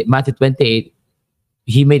Matthew 28,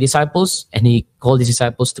 he made disciples, and he called his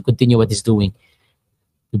disciples to continue what he's doing,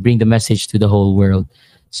 to bring the message to the whole world.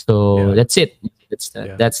 So that's it. That's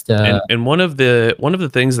the and one of the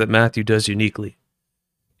things that Matthew does uniquely,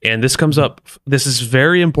 and this comes up, this is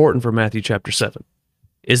very important for Matthew chapter 7,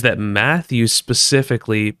 is that Matthew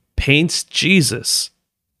specifically paints Jesus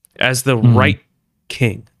as the right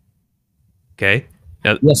king. Okay?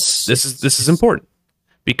 Now, yes. This is important,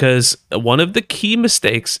 because one of the key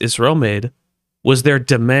mistakes Israel made was their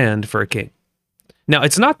demand for a king. Now,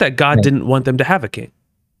 it's not that God didn't want them to have a king.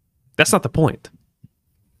 That's not the point.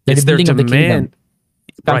 It's their demand.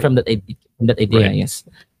 From that idea, yes.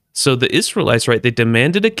 So the Israelites, right, they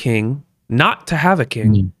demanded a king, not to have a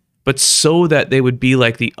king, but so that they would be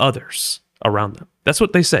like the others around them. That's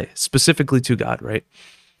what they say, specifically to God, right?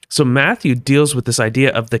 So Matthew deals with this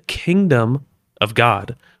idea of the kingdom of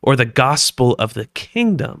God, or the gospel of the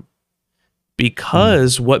kingdom,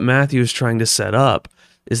 because what Matthew is trying to set up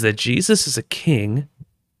is that Jesus is a king,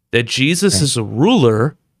 that Jesus is a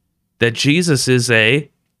ruler, that Jesus is a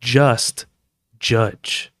just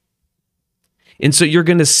judge. And so you're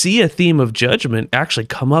going to see a theme of judgment actually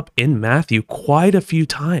come up in Matthew quite a few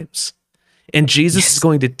times. And Jesus is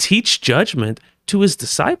going to teach judgment to his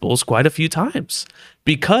disciples quite a few times,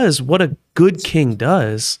 because what a good king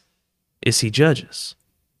does is he judges.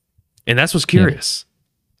 And that's what's curious,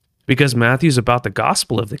 because Matthew's about the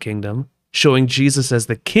gospel of the kingdom, showing Jesus as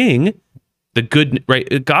the king, the good,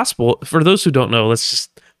 right? Gospel, for those who don't know,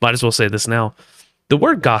 might as well say this now. The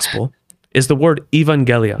word gospel is the word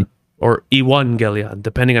evangelion, or evangelion,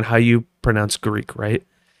 depending on how you pronounce Greek, right?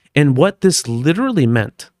 And what this literally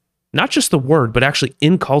meant, not just the word, but actually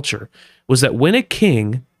in culture, was that when a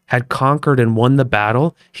king had conquered and won the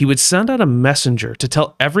battle, he would send out a messenger to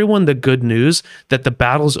tell everyone the good news that the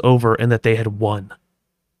battle's over and that they had won.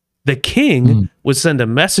 The king would send a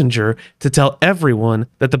messenger to tell everyone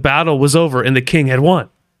that the battle was over and the king had won.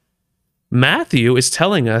 Matthew is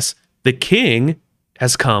telling us the king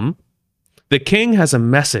has come. The king has a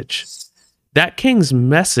message. That king's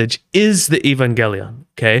message is the evangelion,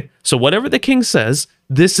 okay? So whatever the king says,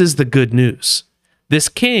 this is the good news. This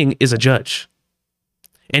king is a judge.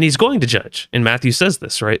 And he's going to judge. And Matthew says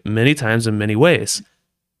this, right? Many times in many ways.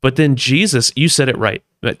 But then Jesus, you said it right.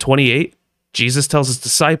 At 28, Jesus tells his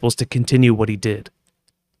disciples to continue what he did.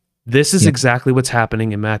 This is exactly what's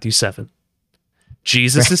happening in Matthew 7.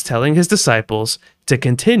 Jesus is telling his disciples to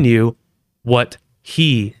continue what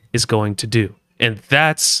he is going to do. And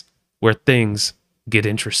that's where things get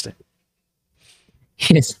interesting.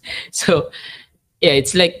 Yes. So,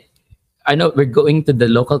 it's like, I know we're going to the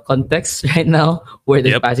local context right now where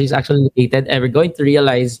the passage is actually located, and we're going to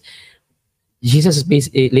realize Jesus is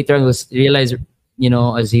basically, later on was realized,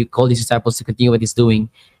 as he called his disciples to continue what he's doing.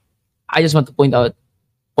 I just want to point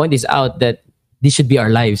this out, that this should be our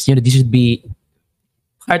lives. This should be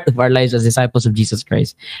part of our lives as disciples of Jesus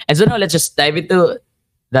Christ. And so now let's just dive into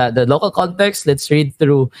the local context. Let's read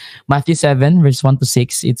through Matthew 7, verse 1 to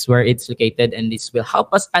 6. It's where it's located, and this will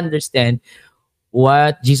help us understand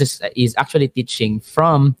what Jesus is actually teaching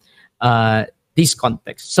from this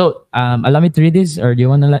context. So allow me to read this, or do you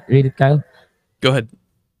want to read it, Kyle? Go ahead.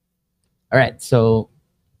 All right. So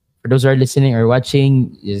for those who are listening or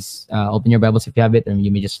watching, just open your Bibles if you have it, or you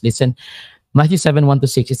may just listen. Matthew 7, 1 to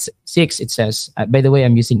 6, it says, by the way,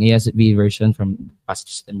 I'm using ASV version from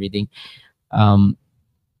passages I'm reading.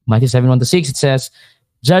 Matthew 7, 1 to 6, it says,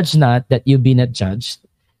 judge not that you be not judged.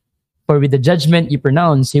 For with the judgment you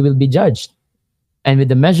pronounce, you will be judged. And with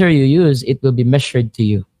the measure you use, it will be measured to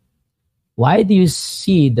you. Why do you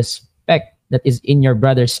see the speck that is in your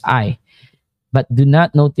brother's eye, but do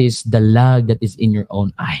not notice the log that is in your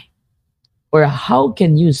own eye? Or how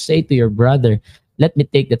can you say to your brother, let me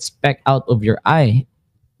take that speck out of your eye,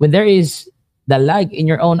 when there is the log in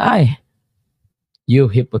your own eye? You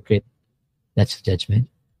hypocrite. That's judgment.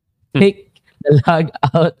 Take the log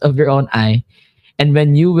out of your own eye, and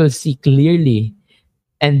when you will see clearly,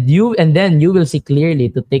 and then you will see clearly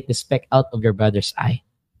to take the speck out of your brother's eye.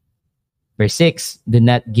 Verse 6, do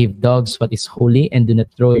not give dogs what is holy, and do not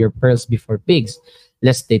throw your pearls before pigs,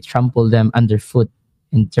 lest they trample them underfoot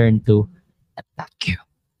and turn to attack you.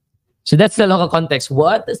 So that's the local context.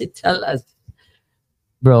 What does it tell us,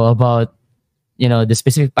 bro, about the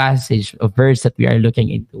specific passage of verse that we are looking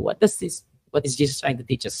into? What is Jesus trying to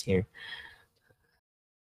teach us here?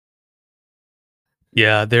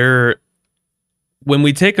 Yeah, when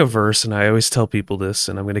we take a verse, and I always tell people this,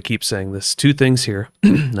 and I'm going to keep saying this, two things here.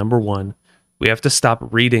 Number one, we have to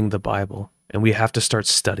stop reading the Bible, and we have to start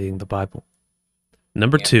studying the Bible.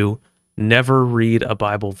 Number two, never read a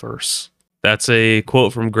Bible verse. That's a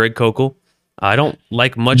quote from Greg Koukl. I don't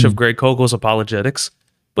like much of Greg Koukl's apologetics,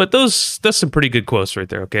 but that's some pretty good quotes right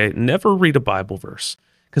there, okay? Never read a Bible verse.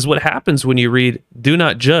 Because what happens when you read, do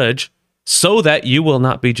not judge, so that you will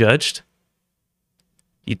not be judged,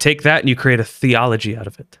 you take that and you create a theology out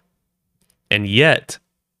of it. And yet,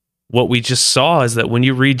 what we just saw is that when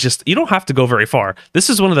you read you don't have to go very far. This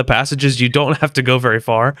is one of the passages you don't have to go very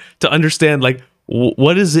far to understand, like,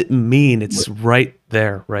 what does it mean? It's right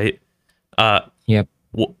there, right? Yep.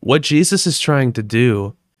 What Jesus is trying to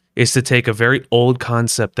do is to take a very old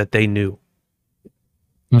concept that they knew.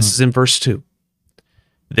 This is in verse 2.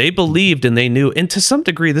 They believed and they knew, and to some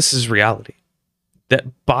degree, this is reality,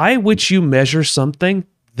 that by which you measure something,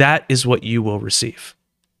 that is what you will receive.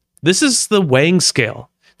 This is the weighing scale.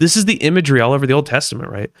 This is the imagery all over the Old Testament,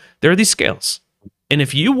 right? There are these scales. And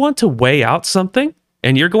if you want to weigh out something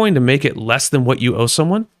and you're going to make it less than what you owe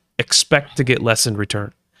someone, expect to get less in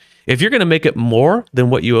return. If you're going to make it more than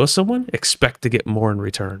what you owe someone, expect to get more in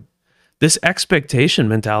return. This expectation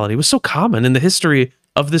mentality was so common in the history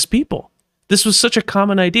of this people. This was such a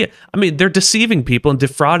common idea. I mean, they're deceiving people and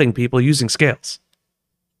defrauding people using scales.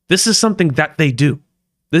 This is something that they do.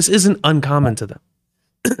 This isn't uncommon to them.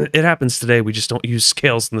 It happens today. We just don't use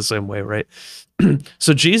scales in the same way, right?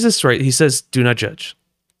 So Jesus, right, he says, do not judge.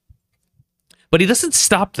 But he doesn't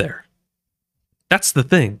stop there. That's the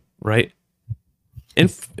thing, right?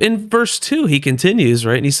 In verse 2, he continues,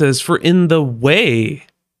 right? And he says, for in the way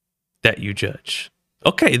that you judge.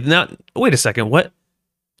 Okay, now, wait a second. What?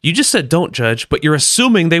 You just said don't judge, but you're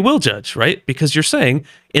assuming they will judge, right? Because you're saying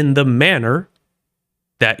in the manner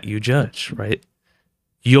that you judge, right?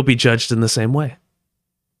 You'll be judged in the same way.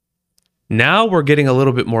 Now we're getting a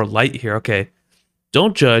little bit more light here. Okay,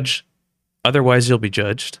 don't judge, otherwise you'll be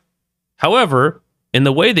judged. However, in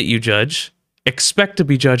the way that you judge, expect to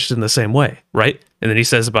be judged in the same way, right? And then he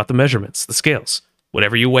says about the measurements, the scales.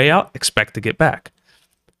 Whatever you weigh out, expect to get back.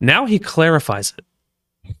 Now he clarifies it.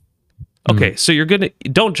 Okay, so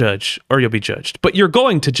don't judge or you'll be judged, but you're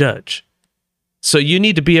going to judge. So you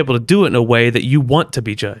need to be able to do it in a way that you want to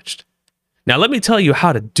be judged. Now let me tell you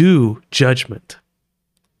how to do judgment.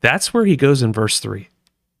 That's where he goes in verse 3,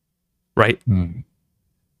 right?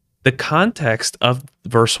 The context of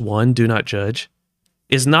verse 1, do not judge,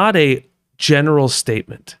 is not a general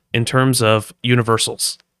statement in terms of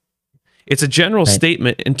universals. It's a general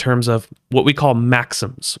statement in terms of what we call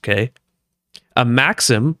maxims, okay? A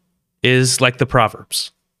maxim is like the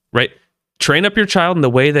Proverbs, right? Train up your child in the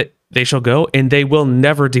way that they shall go, and they will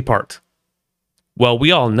never depart. Well,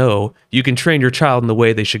 we all know you can train your child in the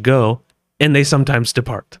way they should go, and they sometimes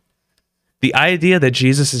depart. The idea that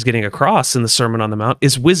Jesus is getting across in the Sermon on the Mount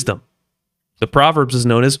is wisdom. The Proverbs is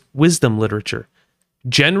known as wisdom literature.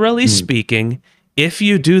 Generally speaking, if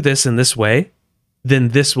you do this in this way, then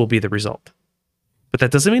this will be the result. But that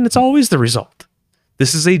doesn't mean it's always the result.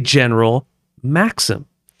 This is a general maxim.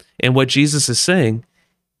 And what Jesus is saying,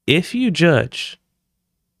 if you judge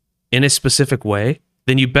in a specific way,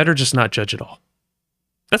 then you better just not judge at all.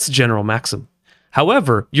 That's a general maxim.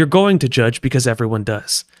 However, you're going to judge because everyone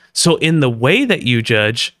does. So in the way that you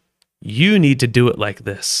judge, you need to do it like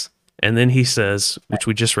this. And then he says, which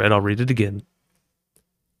we just read, I'll read it again.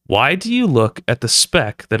 Why do you look at the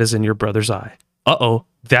speck that is in your brother's eye? Uh-oh,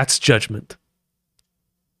 that's judgment.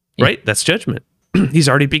 Right? That's judgment. He's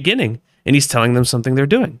already beginning. and he's telling them something they're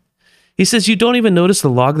doing. He says, you don't even notice the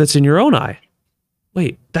log that's in your own eye.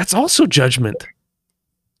 Wait, that's also judgment.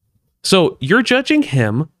 So you're judging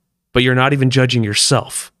him, but you're not even judging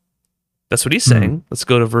yourself. That's what he's saying. Let's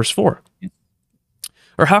go to verse 4.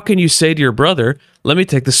 Or how can you say to your brother, let me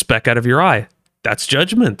take the speck out of your eye? That's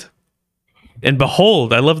judgment. And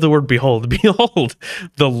behold, I love the word behold. Behold,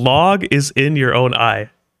 the log is in your own eye.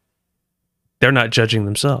 They're not judging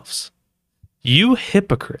themselves. You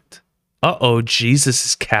hypocrite. Uh-oh, Jesus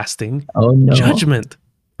is casting judgment.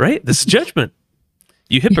 Right? This is judgment.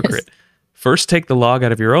 You hypocrite. Yes. First take the log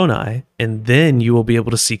out of your own eye, and then you will be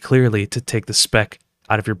able to see clearly to take the speck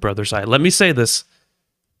out of your brother's eye. Let me say this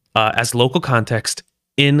as local context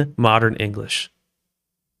in modern English.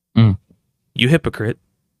 You hypocrite.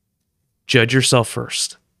 Judge yourself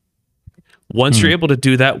first. Once you're able to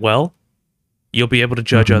do that well, you'll be able to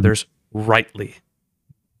judge others rightly.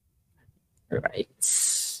 Right.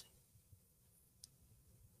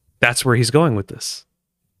 That's where he's going with this.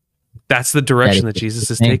 That's the direction that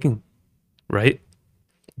Jesus is taking. Right?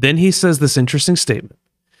 Then he says this interesting statement.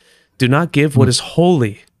 Do not give what is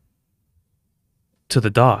holy to the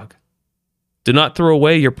dog. Do not throw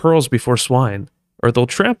away your pearls before swine, or they'll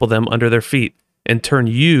trample them under their feet and turn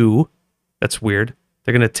you, that's weird,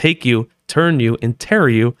 they're going to take you, turn you, and tear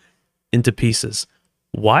you into pieces.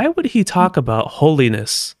 Why would he talk about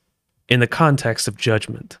holiness in the context of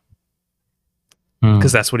judgment?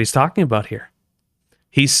 Because that's what he's talking about here.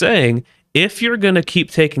 He's saying, if you're going to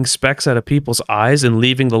keep taking specks out of people's eyes and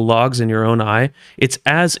leaving the logs in your own eye, it's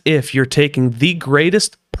as if you're taking the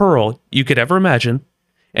greatest pearl you could ever imagine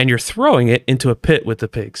and you're throwing it into a pit with the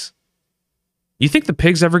pigs. You think the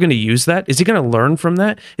pig's ever going to use that? Is he going to learn from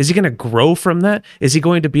that? Is he going to grow from that? Is he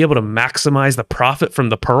going to be able to maximize the profit from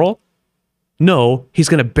the pearl? No, he's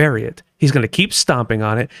going to bury it. He's going to keep stomping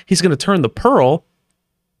on it. He's going to turn the pearl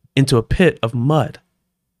into a pit of mud.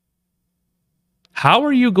 How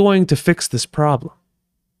are you going to fix this problem?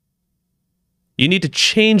 You need to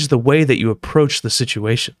change the way that you approach the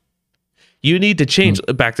situation. You need to change,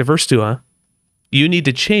 back to verse 2, you need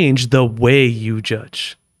to change the way you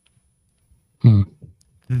judge.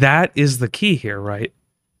 That is the key here, right?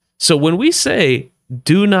 So when we say,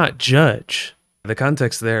 do not judge, the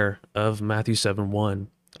context there of Matthew 7:1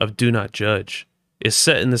 of do not judge is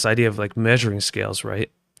set in this idea of like measuring scales,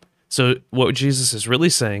 right? So what Jesus is really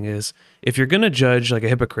saying is, if you're going to judge like a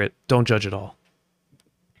hypocrite, don't judge at all.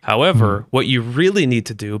 However, what you really need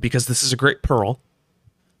to do, because this is a great pearl,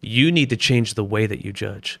 you need to change the way that you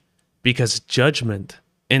judge. Because judgment,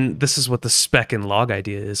 and this is what the speck and log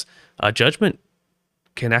idea is, judgment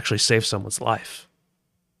can actually save someone's life.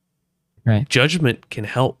 Right. Judgment can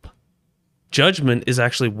help. Judgment is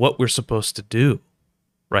actually what we're supposed to do,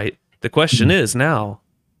 right? The question is now,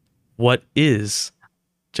 what is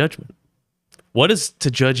judgment? What does to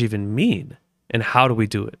judge even mean, and how do we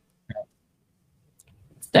do it?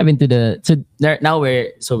 Let's dive into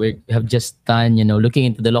we have just done, looking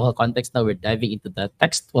into the local context. Now we're diving into the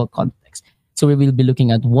textual context. So we will be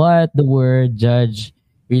looking at what the word judge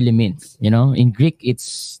really means. In Greek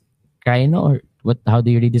it's krino, or what? How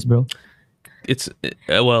do you read this, bro? It's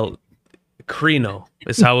krino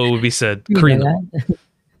is how it would be said. Krino.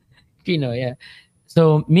 Krino, yeah.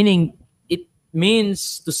 So meaning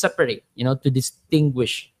means to separate, to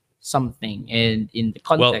distinguish something, and in the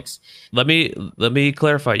context. Well, let me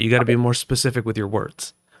clarify. You got to be more specific with your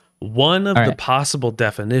words. One of the possible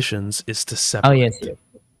definitions is to separate. Oh yes.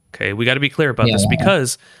 Okay, we got to be clear about this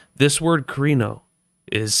because this word krino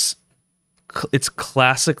it's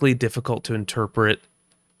classically difficult to interpret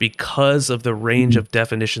because of the range of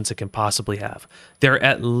definitions it can possibly have. There are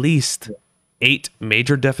at least 8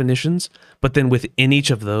 major definitions, but then within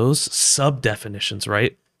each of those, sub-definitions,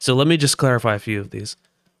 right? So let me just clarify a few of these.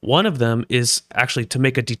 One of them is actually to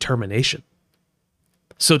make a determination.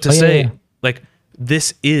 So to say, like,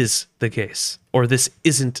 this is the case, or this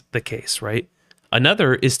isn't the case, right?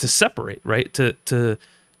 Another is to separate, right? To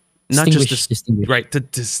not just distinguish. Right, to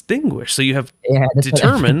distinguish. So you have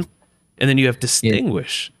determine, and then you have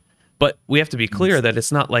distinguish. But we have to be clear that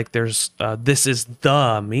it's not like there's this is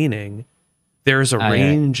the meaning. There's a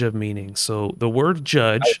range of meanings. So the word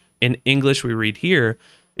judge in English we read here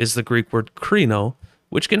is the Greek word krino,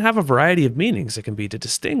 which can have a variety of meanings. It can be to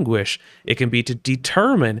distinguish. It can be to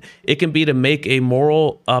determine. It can be to make a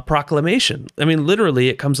moral proclamation. I mean, literally,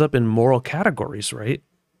 it comes up in moral categories, right?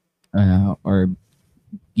 Or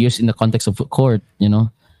used in the context of a court,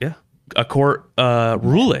 Yeah, a court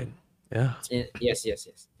ruling. Yeah. Yes. Yeah.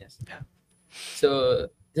 So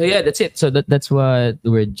yeah, that's it. So that's what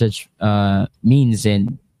the word judge means,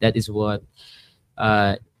 and that is what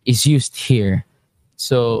is used here.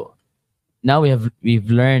 So now we've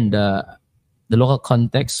learned the local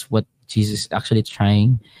context, what Jesus is actually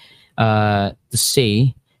trying to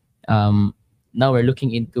say. Now we're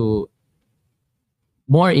looking into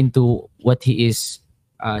more into what he is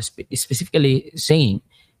specifically saying,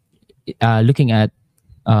 looking at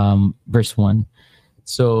verse 1.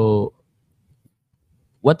 So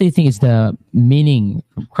what do you think is the meaning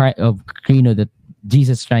of Krino that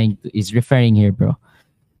Jesus is referring here, bro?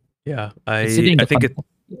 Yeah, Considering I the think context.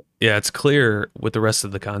 it's clear with the rest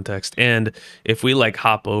of the context. And if we like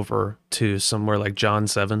hop over to somewhere like John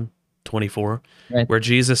 7:24, Right. where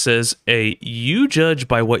Jesus says, "Hey, you judge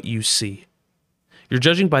by what you see. You're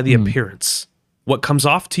judging by the appearance. What comes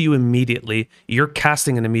off to you immediately, you're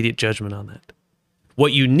casting an immediate judgment on that.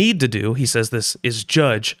 What you need to do," he says this, "is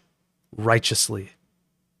judge righteously.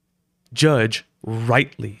 Judge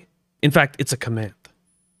rightly." In fact, it's a command.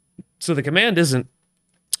 So the command isn't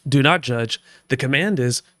do not judge. The command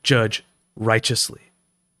is judge righteously.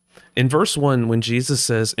 In verse 1, when Jesus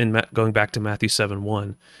says, going back to Matthew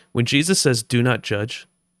 7:1, when Jesus says, "Do not judge,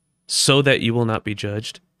 so that you will not be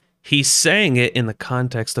judged," he's saying it in the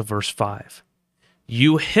context of verse 5.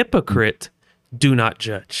 "You hypocrite, do not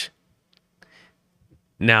judge."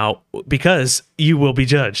 Now, because you will be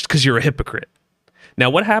judged, because you're a hypocrite. Now,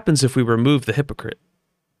 what happens if we remove the hypocrite?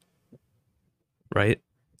 Right?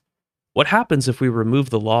 What happens if we remove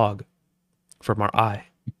the log from our eye?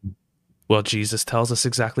 Well, Jesus tells us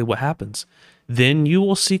exactly what happens. Then you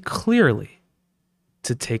will see clearly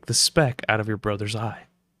to take the speck out of your brother's eye.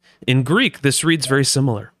 In Greek, this reads very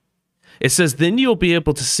similar. It says, then you'll be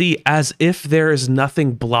able to see as if there is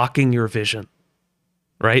nothing blocking your vision,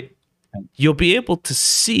 right? You'll be able to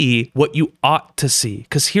see what you ought to see,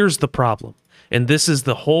 because here's the problem, and this is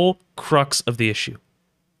the whole crux of the issue.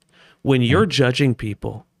 When you're judging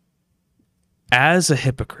people as a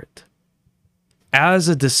hypocrite, as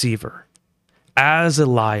a deceiver, as a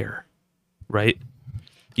liar, right?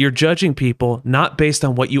 You're judging people not based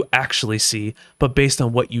on what you actually see, but based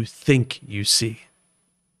on what you think you see.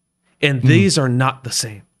 And these are not the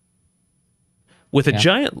same. With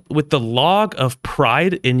with the log of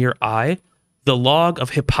pride in your eye, the log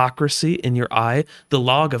of hypocrisy in your eye, the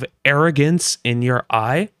log of arrogance in your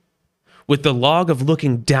eye, with the log of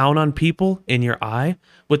looking down on people in your eye,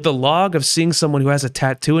 with the log of seeing someone who has a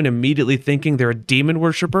tattoo and immediately thinking they're a demon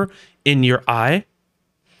worshiper in your eye,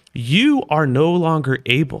 you are no longer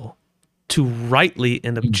able to rightly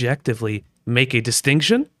and objectively make a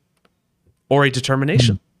distinction or a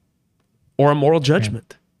determination or a moral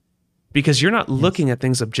judgment, because you're not looking at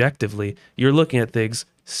things objectively, you're looking at things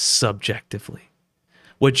subjectively.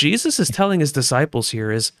 What Jesus is telling his disciples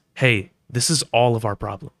here is, hey, this is all of our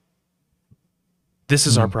problem. This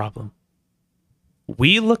is our problem.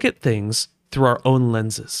 We look at things through our own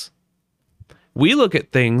lenses. We look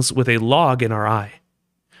at things with a log in our eye.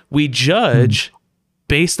 We judge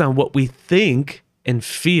based on what we think and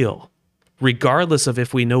feel, regardless of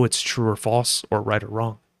if we know it's true or false or right or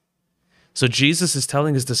wrong. So Jesus is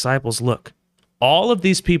telling his disciples, look, all of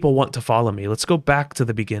these people want to follow me. Let's go back to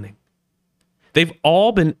the beginning. They've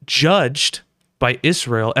all been judged by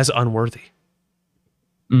Israel as unworthy.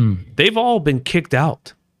 They've all been kicked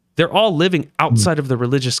out. They're all living outside of the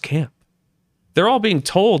religious camp. They're all being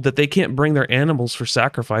told that they can't bring their animals for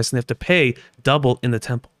sacrifice and they have to pay double in the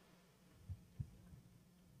temple.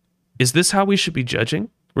 Is this how we should be judging?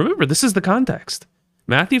 Remember, this is the context.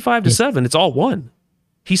 Matthew 5-7, it's all one.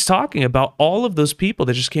 He's talking about all of those people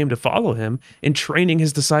that just came to follow him and training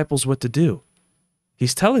his disciples what to do.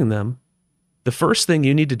 He's telling them the first thing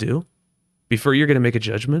you need to do before you're going to make a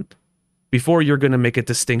judgment, before you're going to make a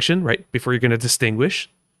distinction, right? Before you're going to distinguish,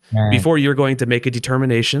 before you're going to make a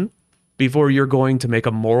determination, before you're going to make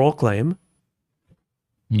a moral claim,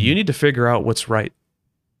 you need to figure out what's right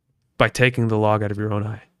by taking the log out of your own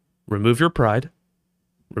eye. Remove your pride,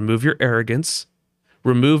 remove your arrogance,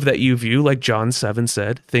 remove that you view, like John 7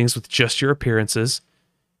 said, things with just your appearances,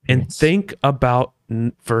 and think about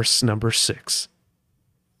verse number 6.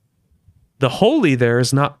 The holy there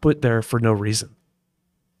is not put there for no reason.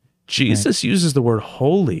 Jesus uses the word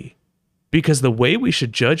holy because the way we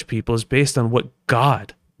should judge people is based on what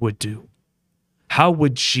God would do. How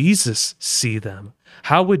would Jesus see them?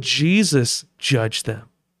 How would Jesus judge them?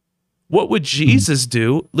 What would Jesus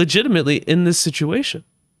do legitimately in this situation?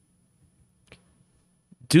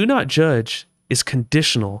 Do not judge is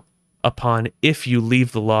conditional upon if you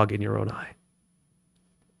leave the log in your own eye.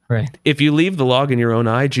 Right. If you leave the log in your own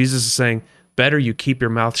eye, Jesus is saying, better you keep your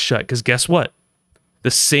mouth shut, because guess what?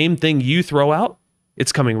 The same thing you throw out,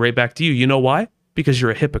 it's coming right back to you. You know why? Because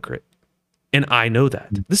you're a hypocrite. And I know that.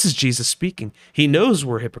 This is Jesus speaking. He knows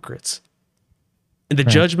we're hypocrites. And the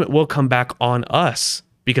Right. judgment will come back on us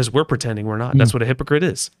because we're pretending we're not. That's what a hypocrite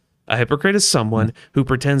is. A hypocrite is someone who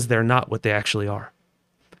pretends they're not what they actually are.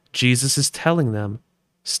 Jesus is telling them,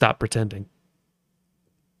 stop pretending.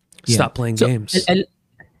 Yeah. Stop playing So games.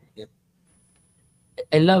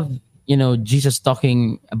 I love, Jesus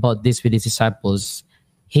talking about this with his disciples,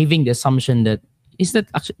 having the assumption that is that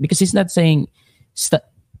actually because he's not saying,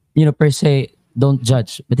 per se, don't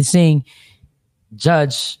judge, but he's saying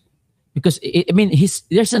judge because I mean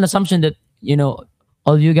there's an assumption that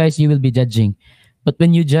all you guys you will be judging, but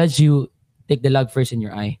when you judge, you take the log first in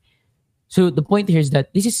your eye. So the point here is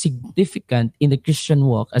that this is significant in the Christian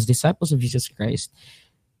walk as disciples of Jesus Christ,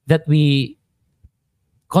 that we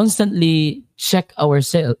constantly check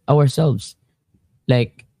ourselves,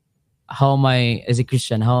 like how am I as a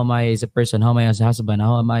Christian, how am I as a person, how am I as a husband,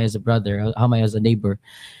 how am I as a brother, how am I as a neighbor.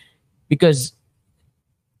 Because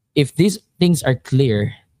if these things are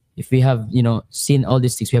clear, if we have seen all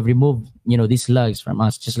these things, we have removed these lugs from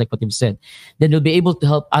us, just like what you've said, then we'll be able to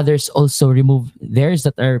help others also remove theirs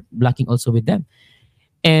that are blocking also with them.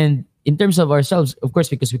 And in terms of ourselves, of course,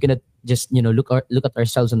 because we cannot just look at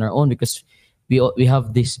ourselves on our own, because we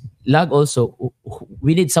have this lug also.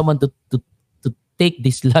 We need someone to take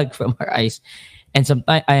this lug from our eyes, and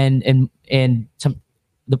sometimes and some.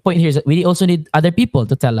 The point here is that we also need other people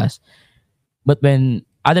to tell us. But when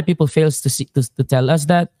other people fails to tell us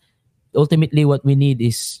that, ultimately what we need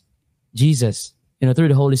is Jesus, through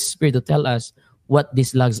the Holy Spirit, to tell us what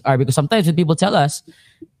these lugs are. Because sometimes when people tell us,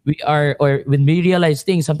 or when we realize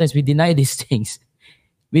things, sometimes we deny these things.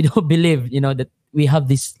 We don't believe, that we have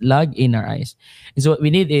this lug in our eyes. And so what we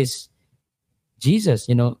need is Jesus,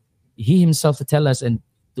 he himself to tell us and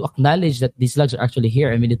to acknowledge that these lugs are actually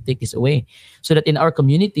here, and we need to take this away, so that in our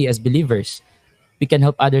community as believers, we can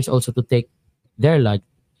help others also to take their lug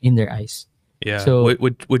in their eyes. Yeah. So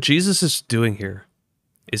what Jesus is doing here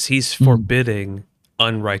is he's forbidding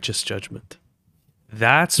unrighteous judgment.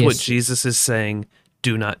 That's what Yes. Jesus is saying,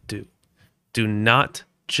 do not do. Do not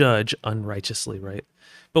judge unrighteously, right?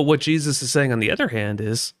 But what Jesus is saying on the other hand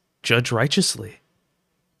is judge righteously.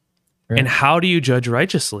 Right. And how do you judge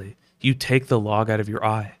righteously? You take the log out of your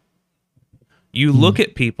eye. You look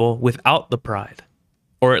at people without the pride,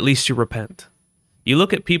 or at least you repent. You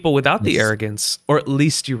look at people without the Yes. arrogance, or at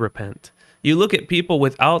least you repent. You look at people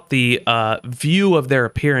without the view of their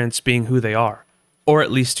appearance being who they are, or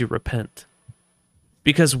at least you repent.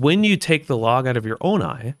 Because when you take the log out of your own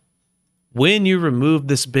eye, when you remove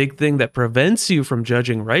this big thing that prevents you from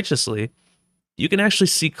judging righteously, you can actually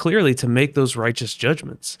see clearly to make those righteous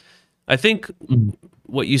judgments. I think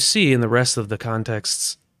what you see in the rest of the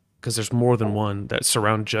contexts, because there's more than one that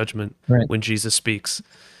surround judgment Right. when Jesus speaks,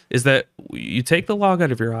 is that you take the log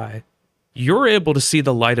out of your eye, you're able to see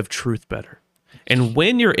the light of truth better. And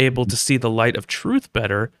when you're able to see the light of truth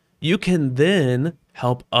better, you can then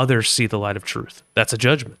help others see the light of truth. That's a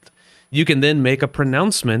judgment. You can then make a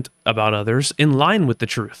pronouncement about others in line with the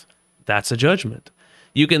truth. That's a judgment.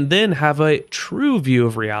 You can then have a true view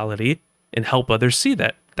of reality and help others see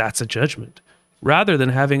that. That's a judgment. Rather than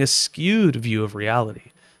having a skewed view of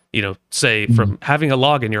reality. Say from having a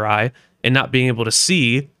log in your eye and not being able to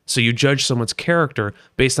see, so you judge someone's character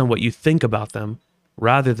based on what you think about them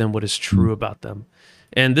rather than what is true about them.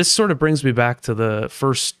 And this sort of brings me back to the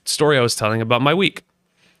first story I was telling about my week,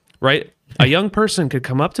 right? A young person could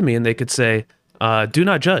come up to me and they could say, do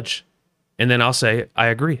not judge. And then I'll say, I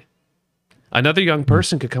agree. Another young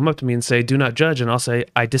person could come up to me and say, do not judge. And I'll say,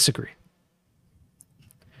 I disagree.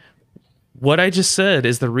 What I just said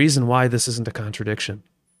is the reason why this isn't a contradiction.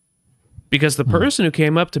 Because the person who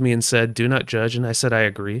came up to me and said, do not judge, and I said, I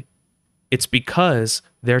agree, it's because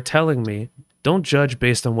they're telling me, don't judge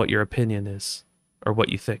based on what your opinion is or what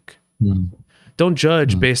you think. Don't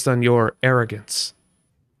judge based on your arrogance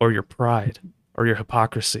or your pride or your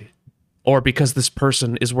hypocrisy, or because this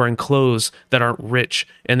person is wearing clothes that aren't rich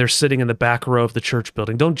and they're sitting in the back row of the church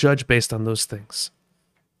building. Don't judge based on those things.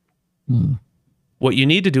 What you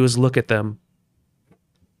need to do is look at them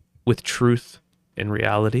with truth and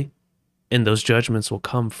reality, and those judgments will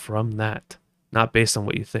come from that, not based on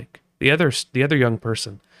what you think. The other young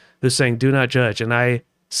person who's saying, do not judge, and I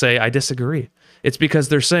say, I disagree. It's because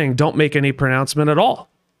they're saying, don't make any pronouncement at all.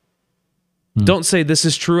 Don't say this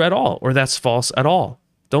is true at all, or that's false at all.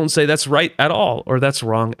 Don't say that's right at all, or that's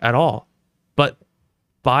wrong at all. But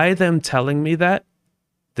by them telling me that,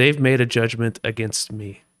 they've made a judgment against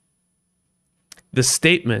me. The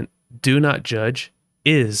statement, do not judge,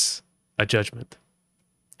 is a judgment.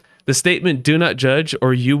 The statement, do not judge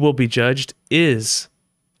or you will be judged, is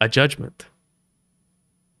a judgment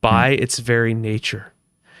by its very nature.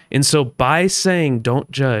 And so by saying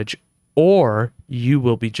don't judge or you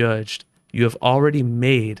will be judged. You have already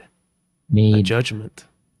made a Made. judgment.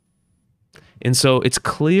 And so it's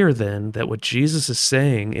clear then that what Jesus is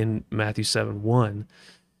saying in Matthew 7:1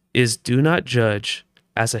 is do not judge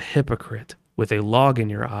as a hypocrite with a log in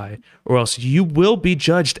your eye, or else you will be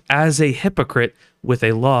judged as a hypocrite with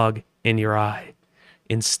a log in your eye.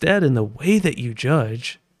 Instead, in the way that you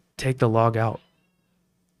judge, take the log out.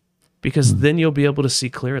 Because then you'll be able to see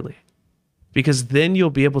clearly. Because then you'll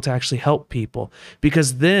be able to actually help people.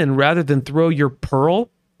 Because then, rather than throw your pearl,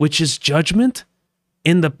 which is judgment,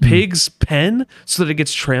 in the pig's pen so that it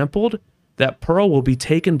gets trampled, that pearl will be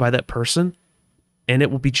taken by that person and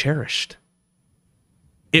it will be cherished.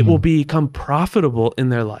 It will become profitable in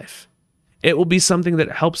their life. It will be something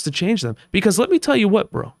that helps to change them. Because let me tell you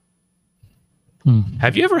what, bro.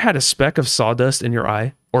 Have you ever had a speck of sawdust in your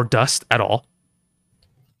eye or dust at all?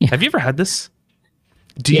 Yeah. Have you ever had this?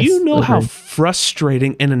 Do Yes, you know how over.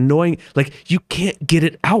 frustrating and annoying, like you can't get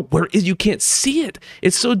it out? Where is you can't see it?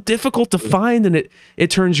 It's so difficult to find, and it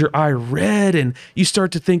turns your eye red and you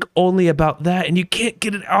start to think only about that and you can't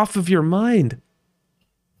get it off of your mind.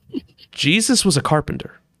 Jesus was a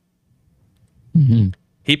carpenter.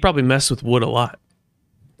 He probably messed with wood a lot.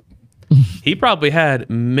 He probably had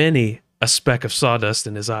many a speck of sawdust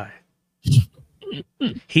in his eye.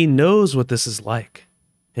 He knows what this is like.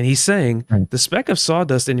 And he's saying, the speck of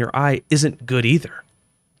sawdust in your eye isn't good either.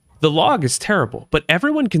 The log is terrible, but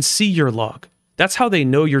everyone can see your log. That's how they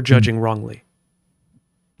know you're judging wrongly.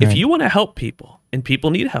 If Right. you want to help people, and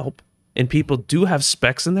people need help, and people do have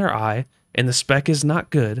specks in their eye, and the speck is not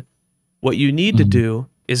good, what you need to do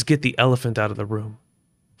is get the elephant out of the room.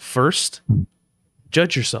 First,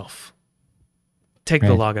 judge yourself. Take the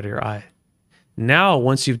Right. log out of your eye. Now,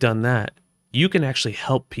 once you've done that, you can actually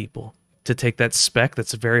help people to take that speck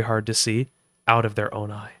that's very hard to see out of their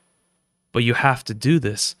own eye. But you have to do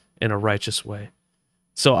this in a righteous way.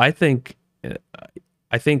 So I think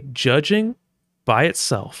judging by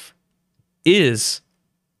itself is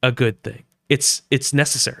a good thing. It's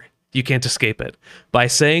necessary. You can't escape it. By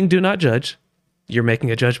saying do not judge, you're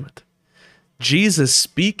making a judgment. Jesus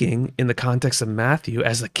speaking in the context of Matthew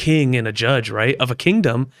as a king and a judge, right, of a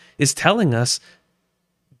kingdom is telling us,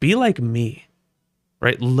 be like me,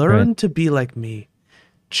 right? Learn Right. to be like me.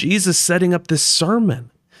 Jesus setting up this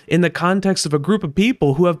sermon in the context of a group of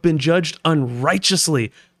people who have been judged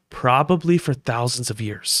unrighteously, probably for thousands of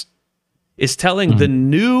years, is telling the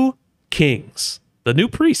new kings, the new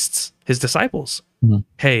priests, his disciples,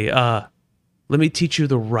 hey, let me teach you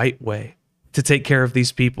the right way to take care of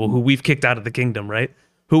these people who we've kicked out of the kingdom, right?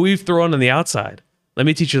 Who we've thrown on the outside. Let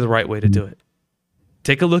me teach you the right way to do it.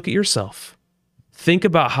 Take a look at yourself. Think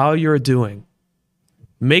about how you're doing.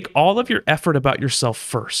 Make all of your effort about yourself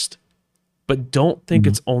first, but don't think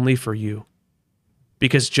it's only for you,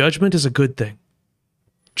 because judgment is a good thing.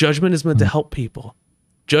 Judgment is meant to help people.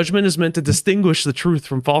 Judgment is meant to distinguish the truth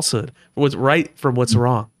from falsehood, what's right from what's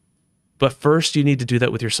wrong. But first, you need to do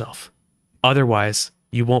that with yourself. Otherwise,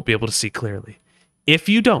 you won't be able to see clearly. If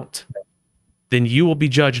you don't, then you will be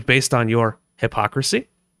judged based on your hypocrisy,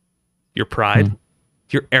 your pride,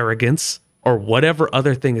 your arrogance, or whatever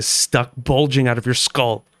other thing is stuck bulging out of your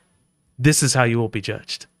skull. This is how you will be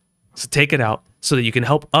judged. So take it out so that you can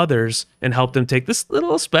help others and help them take this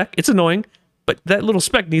little speck. It's annoying, but that little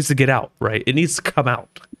speck needs to get out, right? It needs to come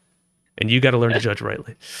out. And you got to learn to judge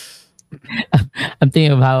rightly. I'm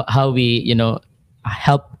thinking of how we,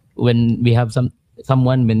 help when we have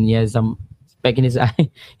someone when he has some speck in his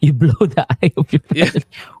eye, you blow the eye of your Yeah. friend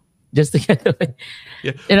just to get away.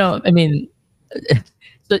 Yeah. I mean,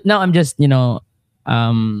 so now I'm just,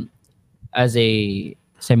 as a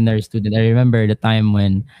seminary student, I remember the time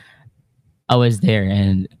when I was there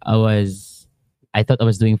and I thought I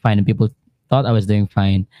was doing fine and people thought I was doing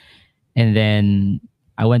fine. And then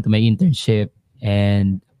I went to my internship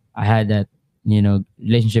and I had that,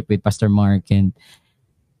 relationship with Pastor Mark, and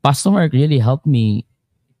Pastor Mark really helped me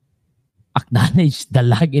acknowledge the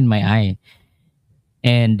lag in my eye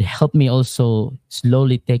and helped me also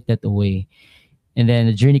slowly take that away. And then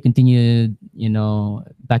the journey continued,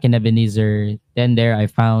 back in Ebenezer. Then there I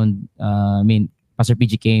found, Pastor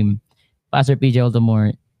PG came. Pastor PG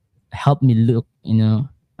Aldomore helped me look,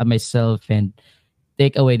 at myself and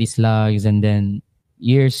take away these logs. And then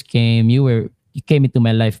years came. You came into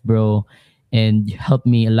my life, bro, and you helped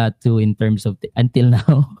me a lot too in terms of until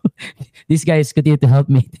now. These guys continue to help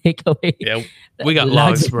me take away. Yeah, we got the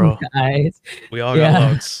logs, in bro. the eyes. We all got Yeah.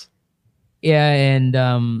 logs. Yeah,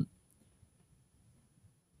 and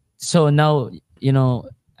so now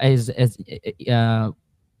as a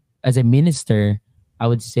minister, I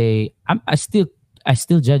would say I still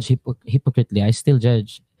judge hypocritically. I still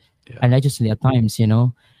judge Yeah. unrighteously at times, you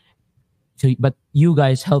know. So, but you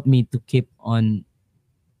guys help me to keep on,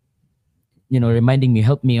 you know, reminding me,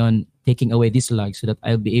 help me on taking away this lag so that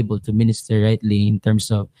I'll be able to minister rightly in terms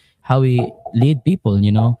of how we lead people,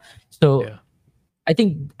 you know. So Yeah. I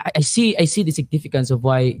think I see the significance of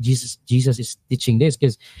why Jesus is teaching this,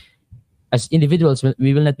 because as individuals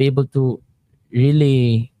we will not be able to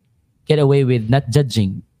really get away with not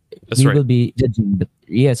judging. That's We right. will be judging, but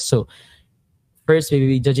yes. So first we will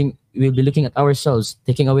be judging. We'll be looking at ourselves,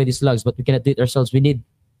 taking away these logs, but we cannot do it ourselves. We need.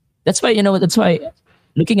 That's why, you know. That's why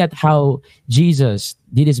looking at how Jesus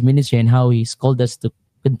did his ministry and how he's called us to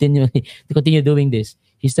continually to continue doing this.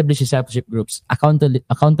 He established discipleship groups,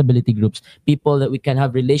 accountability groups, people that we can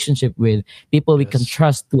have relationship with, people we can Yes.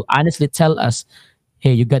 trust to honestly tell us,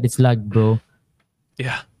 "Hey, you got this lag, bro.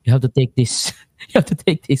 Yeah. You have to take this. You have to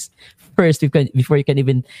take this first before you can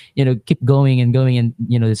even, you know, keep going and going and,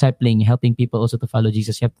 you know, discipling, helping people also to follow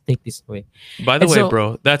Jesus. You have to take this away." By the And way, so,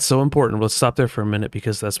 bro, that's so important. Let's stop there for a minute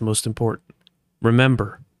because that's most important.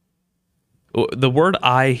 Remember, the word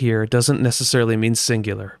I here doesn't necessarily mean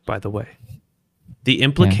singular, by the way. The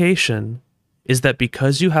implication is that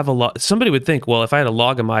because you have a log, somebody would think, well, if I had a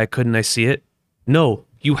log in my eye, couldn't I see it? No,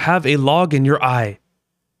 you have a log in your eye.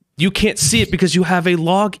 You can't see it because you have a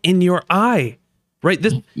log in your eye, right?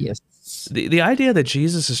 yes, The idea that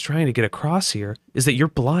Jesus is trying to get across here is that you're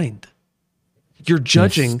blind. You're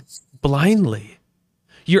judging blindly.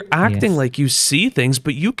 You're acting Yes. like you see things,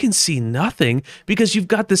 but you can see nothing because you've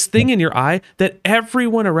got this thing in your eye that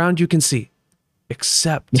everyone around you can see,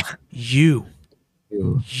 except you.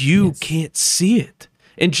 You Yes. can't see it.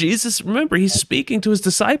 And Jesus, remember, he's speaking to his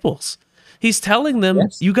disciples. He's telling them,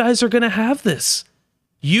 Yes. you guys are going to have this.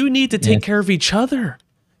 You need to take Yes. care of each other.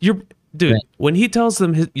 Dude, Right. when he tells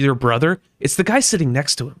them your brother, it's the guy sitting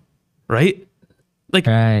next to him, right? Like,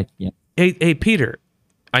 Right. Yeah. hey, Peter,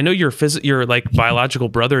 I know your like biological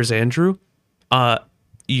brother is Andrew.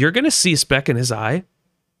 You're going to see a speck in his eye.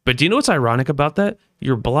 But do you know what's ironic about that?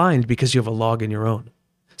 You're blind because you have a log in your own.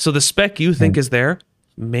 So the speck you think is there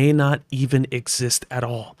may not even exist at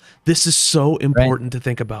all. This is so important to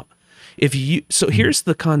think about. So here's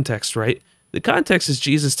the context, right? The context is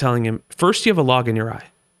Jesus telling him, first you have a log in your eye.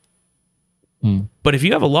 But if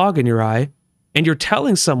you have a log in your eye and you're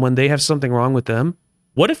telling someone they have something wrong with them,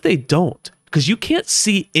 what if they don't? Because you can't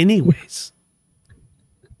see anyways.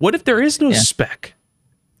 What if there is no speck?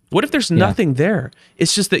 What if there's nothing there?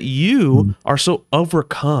 It's just that you are so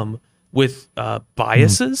overcome with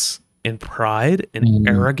biases and pride and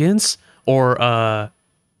arrogance, or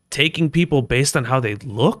taking people based on how they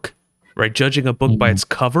look, right? Judging a book by its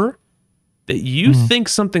cover, that you think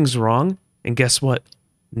something's wrong, and guess what?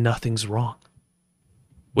 Nothing's wrong.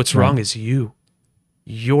 What's wrong is you.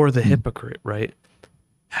 You're the hypocrite, right?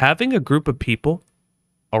 Having a group of people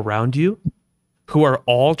around you who are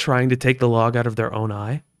all trying to take the log out of their own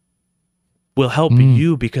eye will help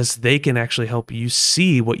you, because they can actually help you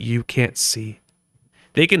see what you can't see.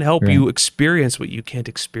 They can help you experience what you can't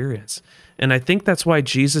experience. And I think that's why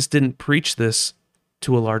Jesus didn't preach this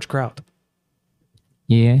to a large crowd.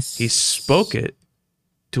 Yes. He spoke it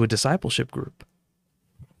to a discipleship group,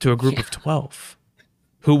 to a group of 12,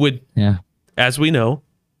 who would, as we know,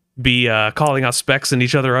 be calling out specks in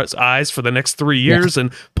each other's eyes for the next 3 years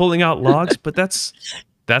and pulling out logs. But that's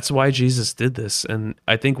why Jesus did this. And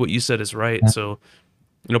I think what you said is right. So,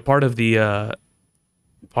 you know, part of the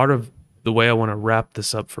way I want to wrap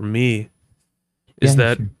this up for me is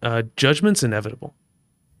that judgment's inevitable.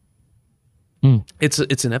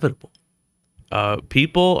 It's inevitable.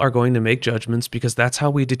 People are going to make judgments because that's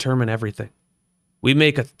how we determine everything. We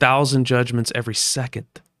make 1,000 judgments every second.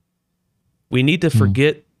 We need to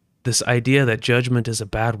forget this idea that judgment is a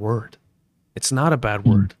bad word. It's not a bad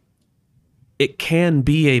word. It can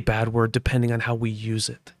be a bad word depending on how we use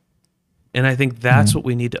it. And I think that's what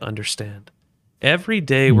we need to understand. Every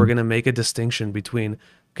day we're going to make a distinction between,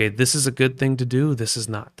 okay, this is a good thing to do, this is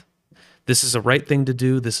not. This is a right thing to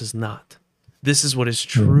do, this is not. This is what is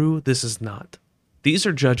true, this is not. These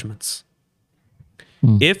are judgments.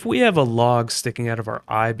 If we have a log sticking out of our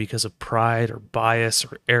eye because of pride or bias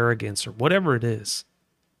or arrogance or whatever it is,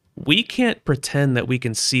 we can't pretend that we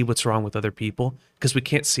can see what's wrong with other people because we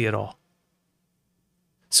can't see it all.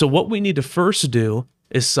 So what we need to first do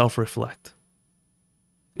is self-reflect.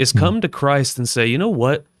 Is come to Christ and say, you know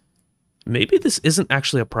what? Maybe this isn't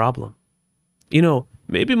actually a problem. You know,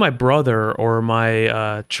 maybe my brother or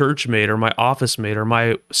my church mate or my office mate or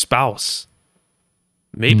my spouse,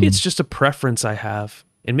 maybe it's just a preference I have,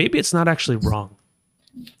 and maybe it's not actually wrong.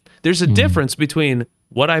 There's a difference between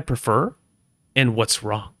what I prefer and what's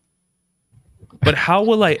wrong. But how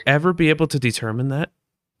will I ever be able to determine that?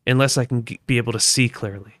 unless I can be able to see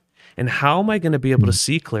clearly. And how am I going to be able to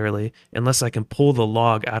see clearly unless I can pull the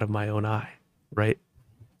log out of my own eye, right?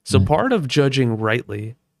 So part of judging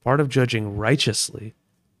rightly, part of judging righteously,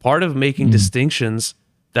 part of making distinctions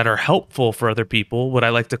that are helpful for other people, what I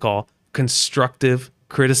like to call constructive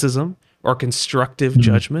criticism or constructive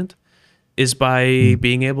judgment, is by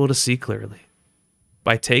being able to see clearly,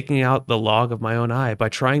 by taking out the log of my own eye, by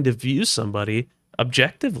trying to view somebody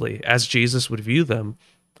objectively as Jesus would view them,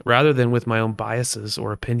 rather than with my own biases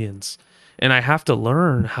or opinions. And I have to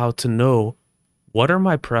learn how to know what are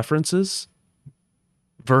my preferences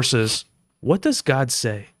versus what does God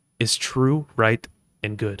say is true, right,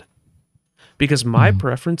 and good. Because my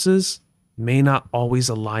preferences may not always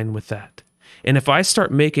align with that. And if I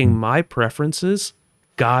start making my preferences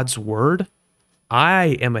God's word,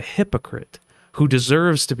 I am a hypocrite who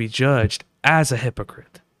deserves to be judged as a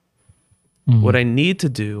hypocrite. What I need to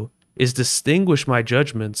do is distinguish my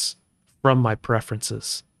judgments from my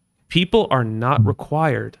preferences. People are not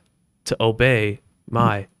required to obey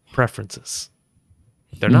my preferences.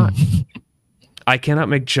 They're not. I cannot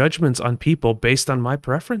make judgments on people based on my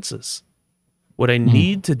preferences. What I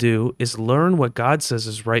need to do is learn what God says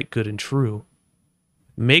is right, good, and true,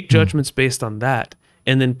 make judgments based on that,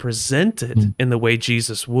 and then present it in the way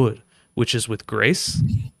Jesus would, which is with grace,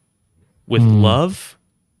 with love,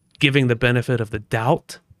 giving the benefit of the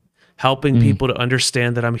doubt, helping people to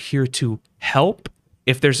understand that I'm here to help.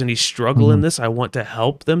 If there's any struggle in this, I want to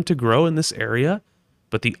help them to grow in this area.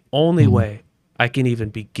 But the only way I can even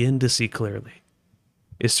begin to see clearly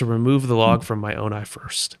is to remove the log from my own eye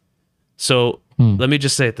first. So let me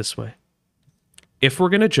just say it this way. If we're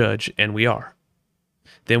going to judge, and we are,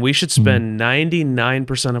 then we should spend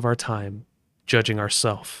 99% of our time judging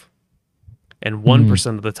ourselves and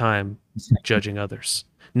 1% of the time judging others.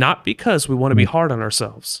 Not because we want to be hard on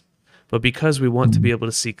ourselves, but because we want to be able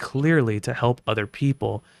to see clearly to help other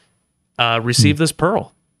people receive this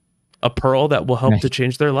pearl, a pearl that will help to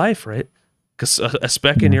change their life, right? Because a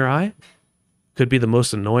speck in your eye could be the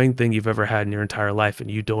most annoying thing you've ever had in your entire life, and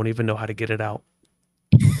you don't even know how to get it out.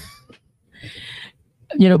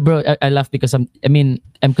 You know, bro, I laugh because I'm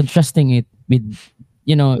contrasting it with,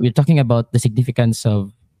 we're talking about the significance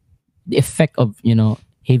of the effect of,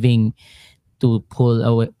 having to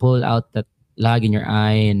pull out that lag in your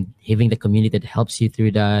eye and having the community that helps you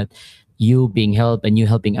through that, you being helped and you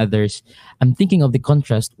helping others. I'm thinking of the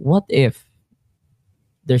contrast. What if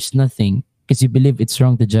there's nothing because you believe it's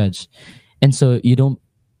wrong to judge? And so you're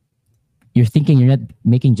thinking you're not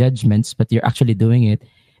making judgments, but you're actually doing it.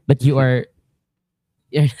 But you're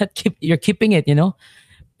keeping it,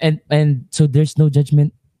 and so there's no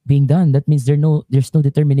judgment being done. That means there's no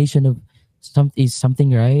determination of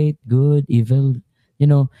something right, good, evil,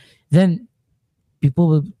 then people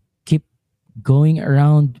will keep going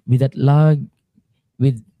around with that log,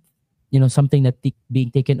 with something that being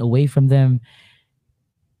taken away from them.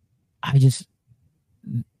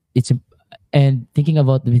 And thinking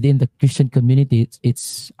about within the Christian community,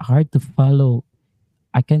 it's hard to follow.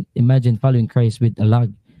 I can't imagine following Christ with a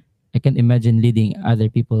log. I can't imagine leading other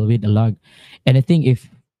people with a log. And I think if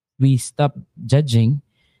we stop judging,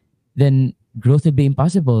 then growth would be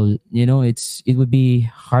impossible. It would be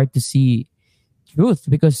hard to see truth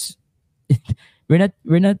because we're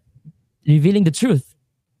not revealing the truth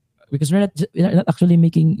because we're not actually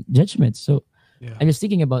making judgments. So I'm just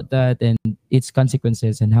thinking about that and its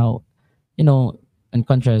consequences and how, in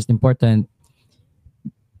contrast, important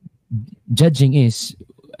judging is,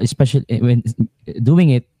 especially when doing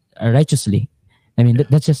it righteously. I mean,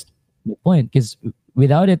 that's just the point. Because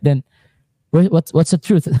without it, then what's the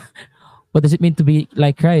truth? What does it mean to be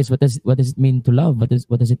like Christ? What does it mean to love? What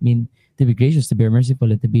does it mean to be gracious, to be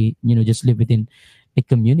merciful, and to be just live within a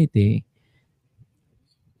community?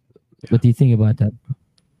 What do you think about that?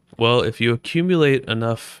 Well, if you accumulate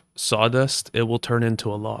enough sawdust, it will turn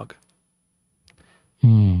into a log.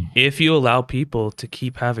 If you allow people to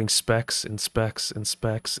keep having specks and specks and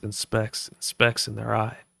specks and specks and specks in their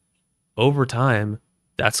eye, over time,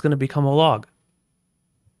 that's going to become a log.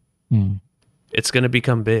 It's going to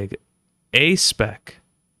become big. A speck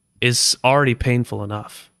is already painful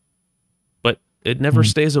enough, but it never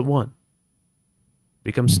stays at 1. It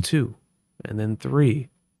becomes 2, and then 3,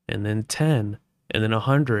 and then 10, and then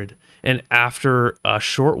 100. And after a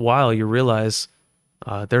short while, you realize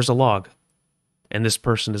there's a log. And this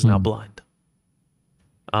person is now blind.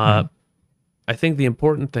 I think the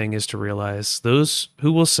important thing is to realize those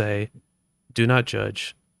who will say, do not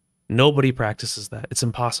judge, nobody practices that. It's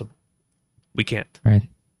impossible. We can't. Right.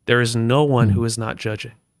 There is no one who is not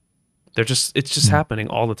judging. It's just happening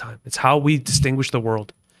all the time. It's how we distinguish the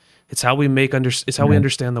world. It's how we it's how we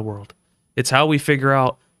understand the world. It's how we figure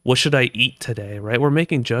out what should I eat today, right? We're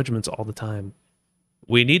making judgments all the time.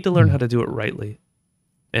 We need to learn how to do it rightly.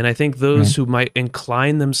 And I think those who might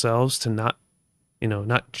incline themselves to not,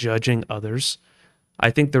 not judging others, I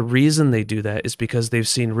think the reason they do that is because they've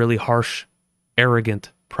seen really harsh,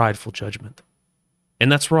 arrogant, prideful judgment.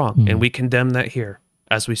 And that's wrong. And we condemn that here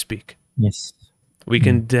as we speak. Yes. We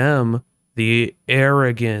condemn the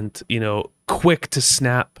arrogant, quick to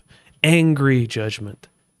snap, angry judgment.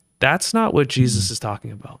 That's not what Jesus is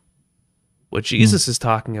talking about. What Jesus is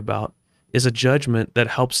talking about is a judgment that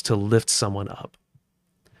helps to lift someone up.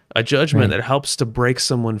 A judgment that helps to break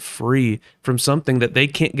someone free from something that they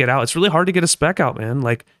can't get out. It's really hard to get a speck out, man.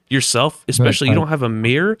 Like yourself, especially you don't have a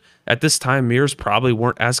mirror. At this time, mirrors probably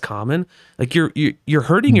weren't as common. Like you're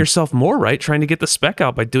hurting yourself more, right? Trying to get the speck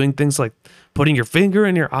out by doing things like putting your finger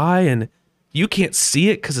in your eye and you can't see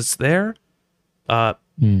it because it's there. A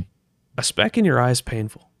speck in your eye is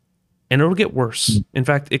painful and it'll get worse. In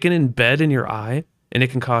fact, it can embed in your eye and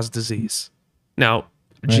it can cause disease. Now,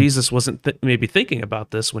 Jesus wasn't maybe thinking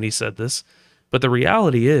about this when he said this, but the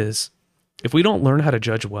reality is, if we don't learn how to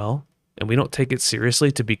judge well, and we don't take it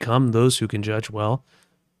seriously to become those who can judge well,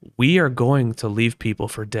 we are going to leave people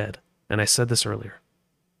for dead. And I said this earlier.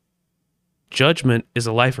 Judgment is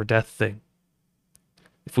a life or death thing.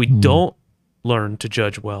 If we don't learn to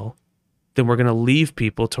judge well, then we're going to leave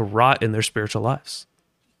people to rot in their spiritual lives.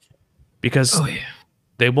 Because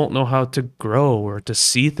they won't know how to grow or to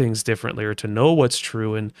see things differently or to know what's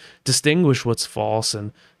true and distinguish what's false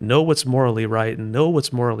and know what's morally right and know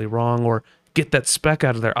what's morally wrong or get that speck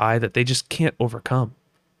out of their eye that they just can't overcome.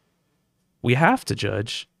 We have to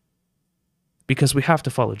judge because we have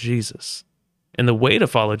to follow Jesus. And the way to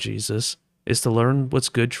follow Jesus is to learn what's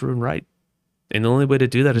good, true, and right. And the only way to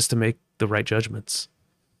do that is to make the right judgments.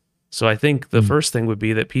 So I think the first thing would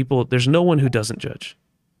be that there's no one who doesn't judge.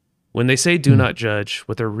 When they say do not judge,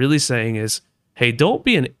 what they're really saying is, hey, don't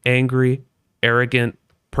be an angry, arrogant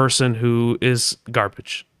person who is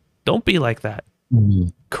garbage. Don't be like that.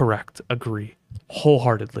 Correct. Agree.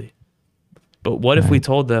 Wholeheartedly. But what if we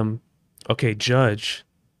told them, okay, judge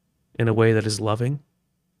in a way that is loving,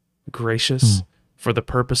 gracious, for the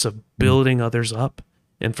purpose of building others up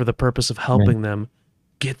and for the purpose of helping them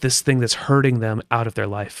get this thing that's hurting them out of their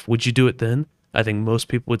life? Would you do it then? I think most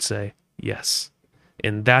people would say yes.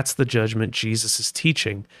 And that's the judgment Jesus is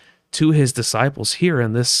teaching to his disciples here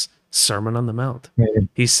in this Sermon on the Mount.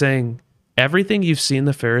 He's saying, everything you've seen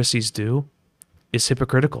the Pharisees do is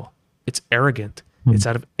hypocritical. It's arrogant. It's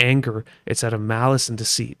out of anger. It's out of malice and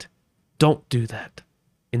deceit. Don't do that.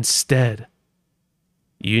 Instead,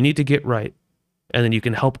 you need to get right, and then you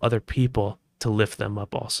can help other people to lift them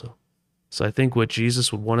up also. So I think what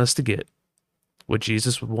Jesus would want us to get, what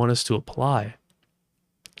Jesus would want us to apply,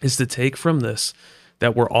 is to take from this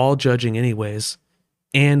that we're all judging anyways,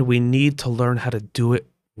 and we need to learn how to do it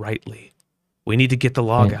rightly. We need to get the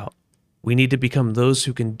log out. We need to become those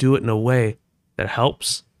who can do it in a way that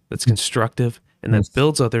helps, that's constructive, and that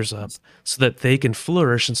builds others up so that they can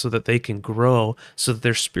flourish and so that they can grow, so that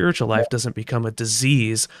their spiritual life doesn't become a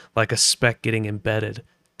disease like a speck getting embedded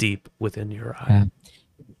deep within your eye.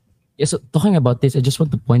 Yeah, so talking about this, I just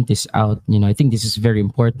want to point this out. I think this is very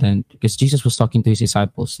important because Jesus was talking to his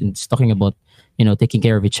disciples and he's talking about, taking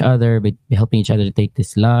care of each other, but helping each other to take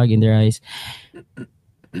this log in their eyes.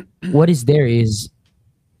 What is there is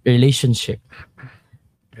relationship.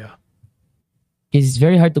 Yeah. It's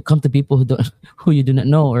very hard to come to people who you do not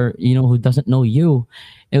know or, who doesn't know you.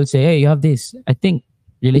 They would say, hey, you have this. I think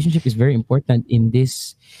relationship is very important in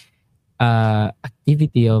this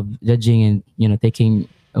activity of judging and, taking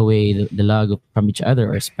away the log from each other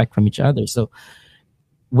or respect from each other. So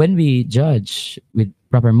when we judge with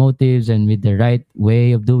proper motives and with the right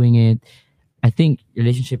way of doing it, I think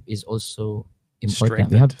relationship is also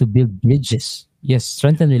important. We have to build bridges. Yes,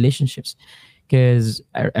 strengthen relationships. Because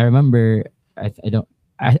I remember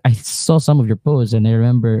I saw some of your posts, and I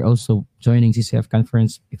remember also joining CCF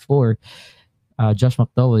conference before. Josh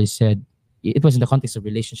McDowell said it was in the context of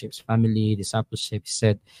relationships, family, discipleship. He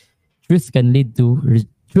said truth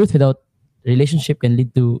without relationship can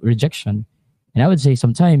lead to rejection. And I would say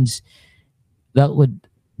sometimes that would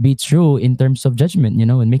be true in terms of judgment.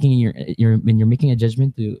 When making when you're making a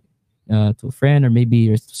judgment to a friend or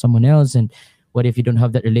maybe someone else, and what if you don't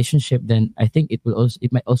have that relationship? Then I think it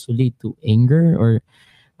might also lead to anger or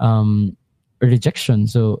rejection.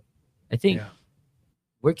 So I think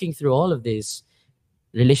working through all of this,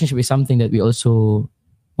 relationship is something that we also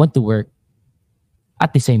want to work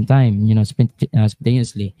at the same time,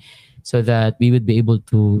 spontaneously, so that we would be able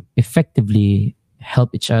to effectively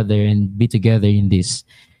help each other and be together in this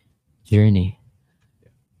journey.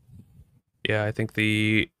 Yeah, I think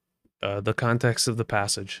the context of the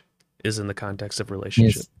passage is in the context of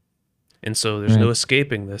relationship. Yes. And so there's no Right.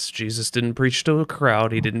 escaping this. Jesus didn't preach to a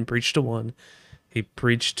crowd, he didn't preach to one. He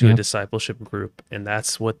preached to a Yep. discipleship group, and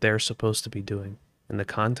that's what they're supposed to be doing. In the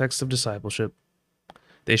context of discipleship,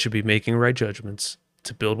 they should be making right judgments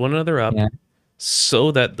to build one another up Yeah.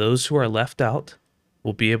 so that those who are left out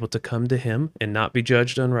will be able to come to him and not be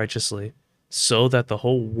judged unrighteously, so that the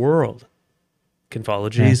whole world can follow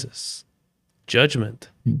Yeah. Jesus. Judgment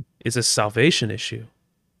Mm. is a salvation issue,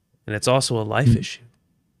 and it's also a life Mm. issue.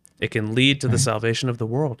 It can lead to the Right. salvation of the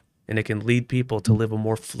world, and it can lead people to live a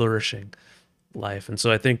more flourishing life. And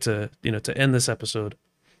so I think to end this episode,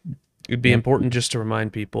 it'd be Yep. important just to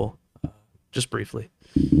remind people, just briefly,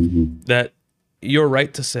 that you're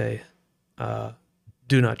right to say,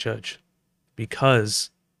 do not judge,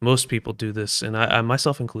 because most people do this, and I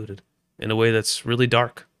myself included, in a way that's really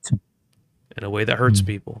dark, in a way that hurts Mm.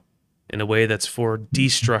 people, in a way that's for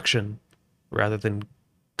destruction rather than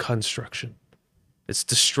construction. It's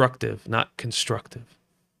destructive, not constructive.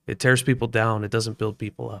 It tears people down. It doesn't build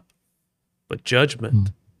people up. But judgment,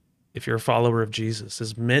 Mm. if you're a follower of Jesus,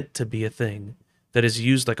 is meant to be a thing that is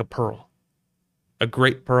used like a pearl, a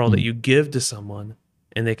great pearl that Mm. you give to someone,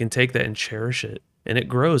 and they can take that and cherish it. And it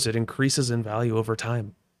grows, it increases in value over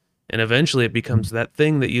time. And eventually it becomes that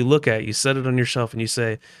thing that you look at, you set it on your shelf, and you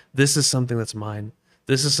say, this is something that's mine.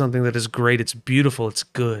 This is something that is great. It's beautiful. It's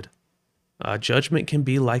good. Judgment can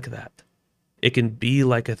be like that. It can be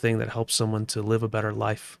like a thing that helps someone to live a better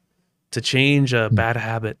life, to change a bad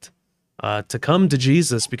habit, to come to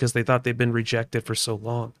Jesus because they thought they'd been rejected for so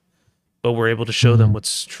long, but we're able to show them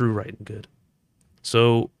what's true, right, and good.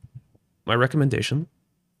 So my recommendation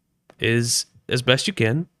is, as best you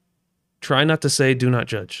can, try not to say, do not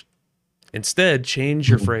judge. Instead, change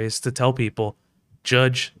your phrase to tell people,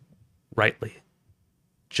 judge rightly.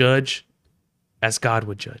 Judge as God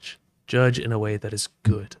would judge. Judge in a way that is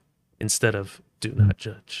good, instead of do not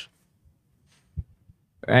judge.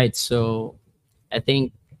 Right. So I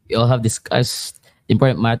think we all have discussed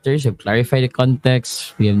important matters. We've clarified the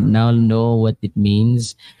context. We have now know what it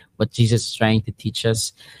means, what Jesus is trying to teach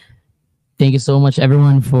us. Thank you so much,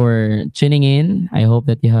 everyone, for tuning in. I hope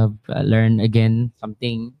that you have learned again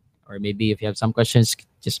something, or maybe if you have some questions,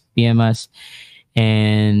 just PM us.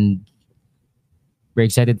 And we're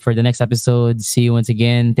excited for the next episode. See you once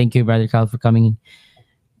again. Thank you, Brother Carl, for coming.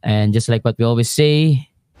 And just like what we always say,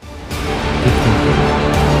 keep thinking.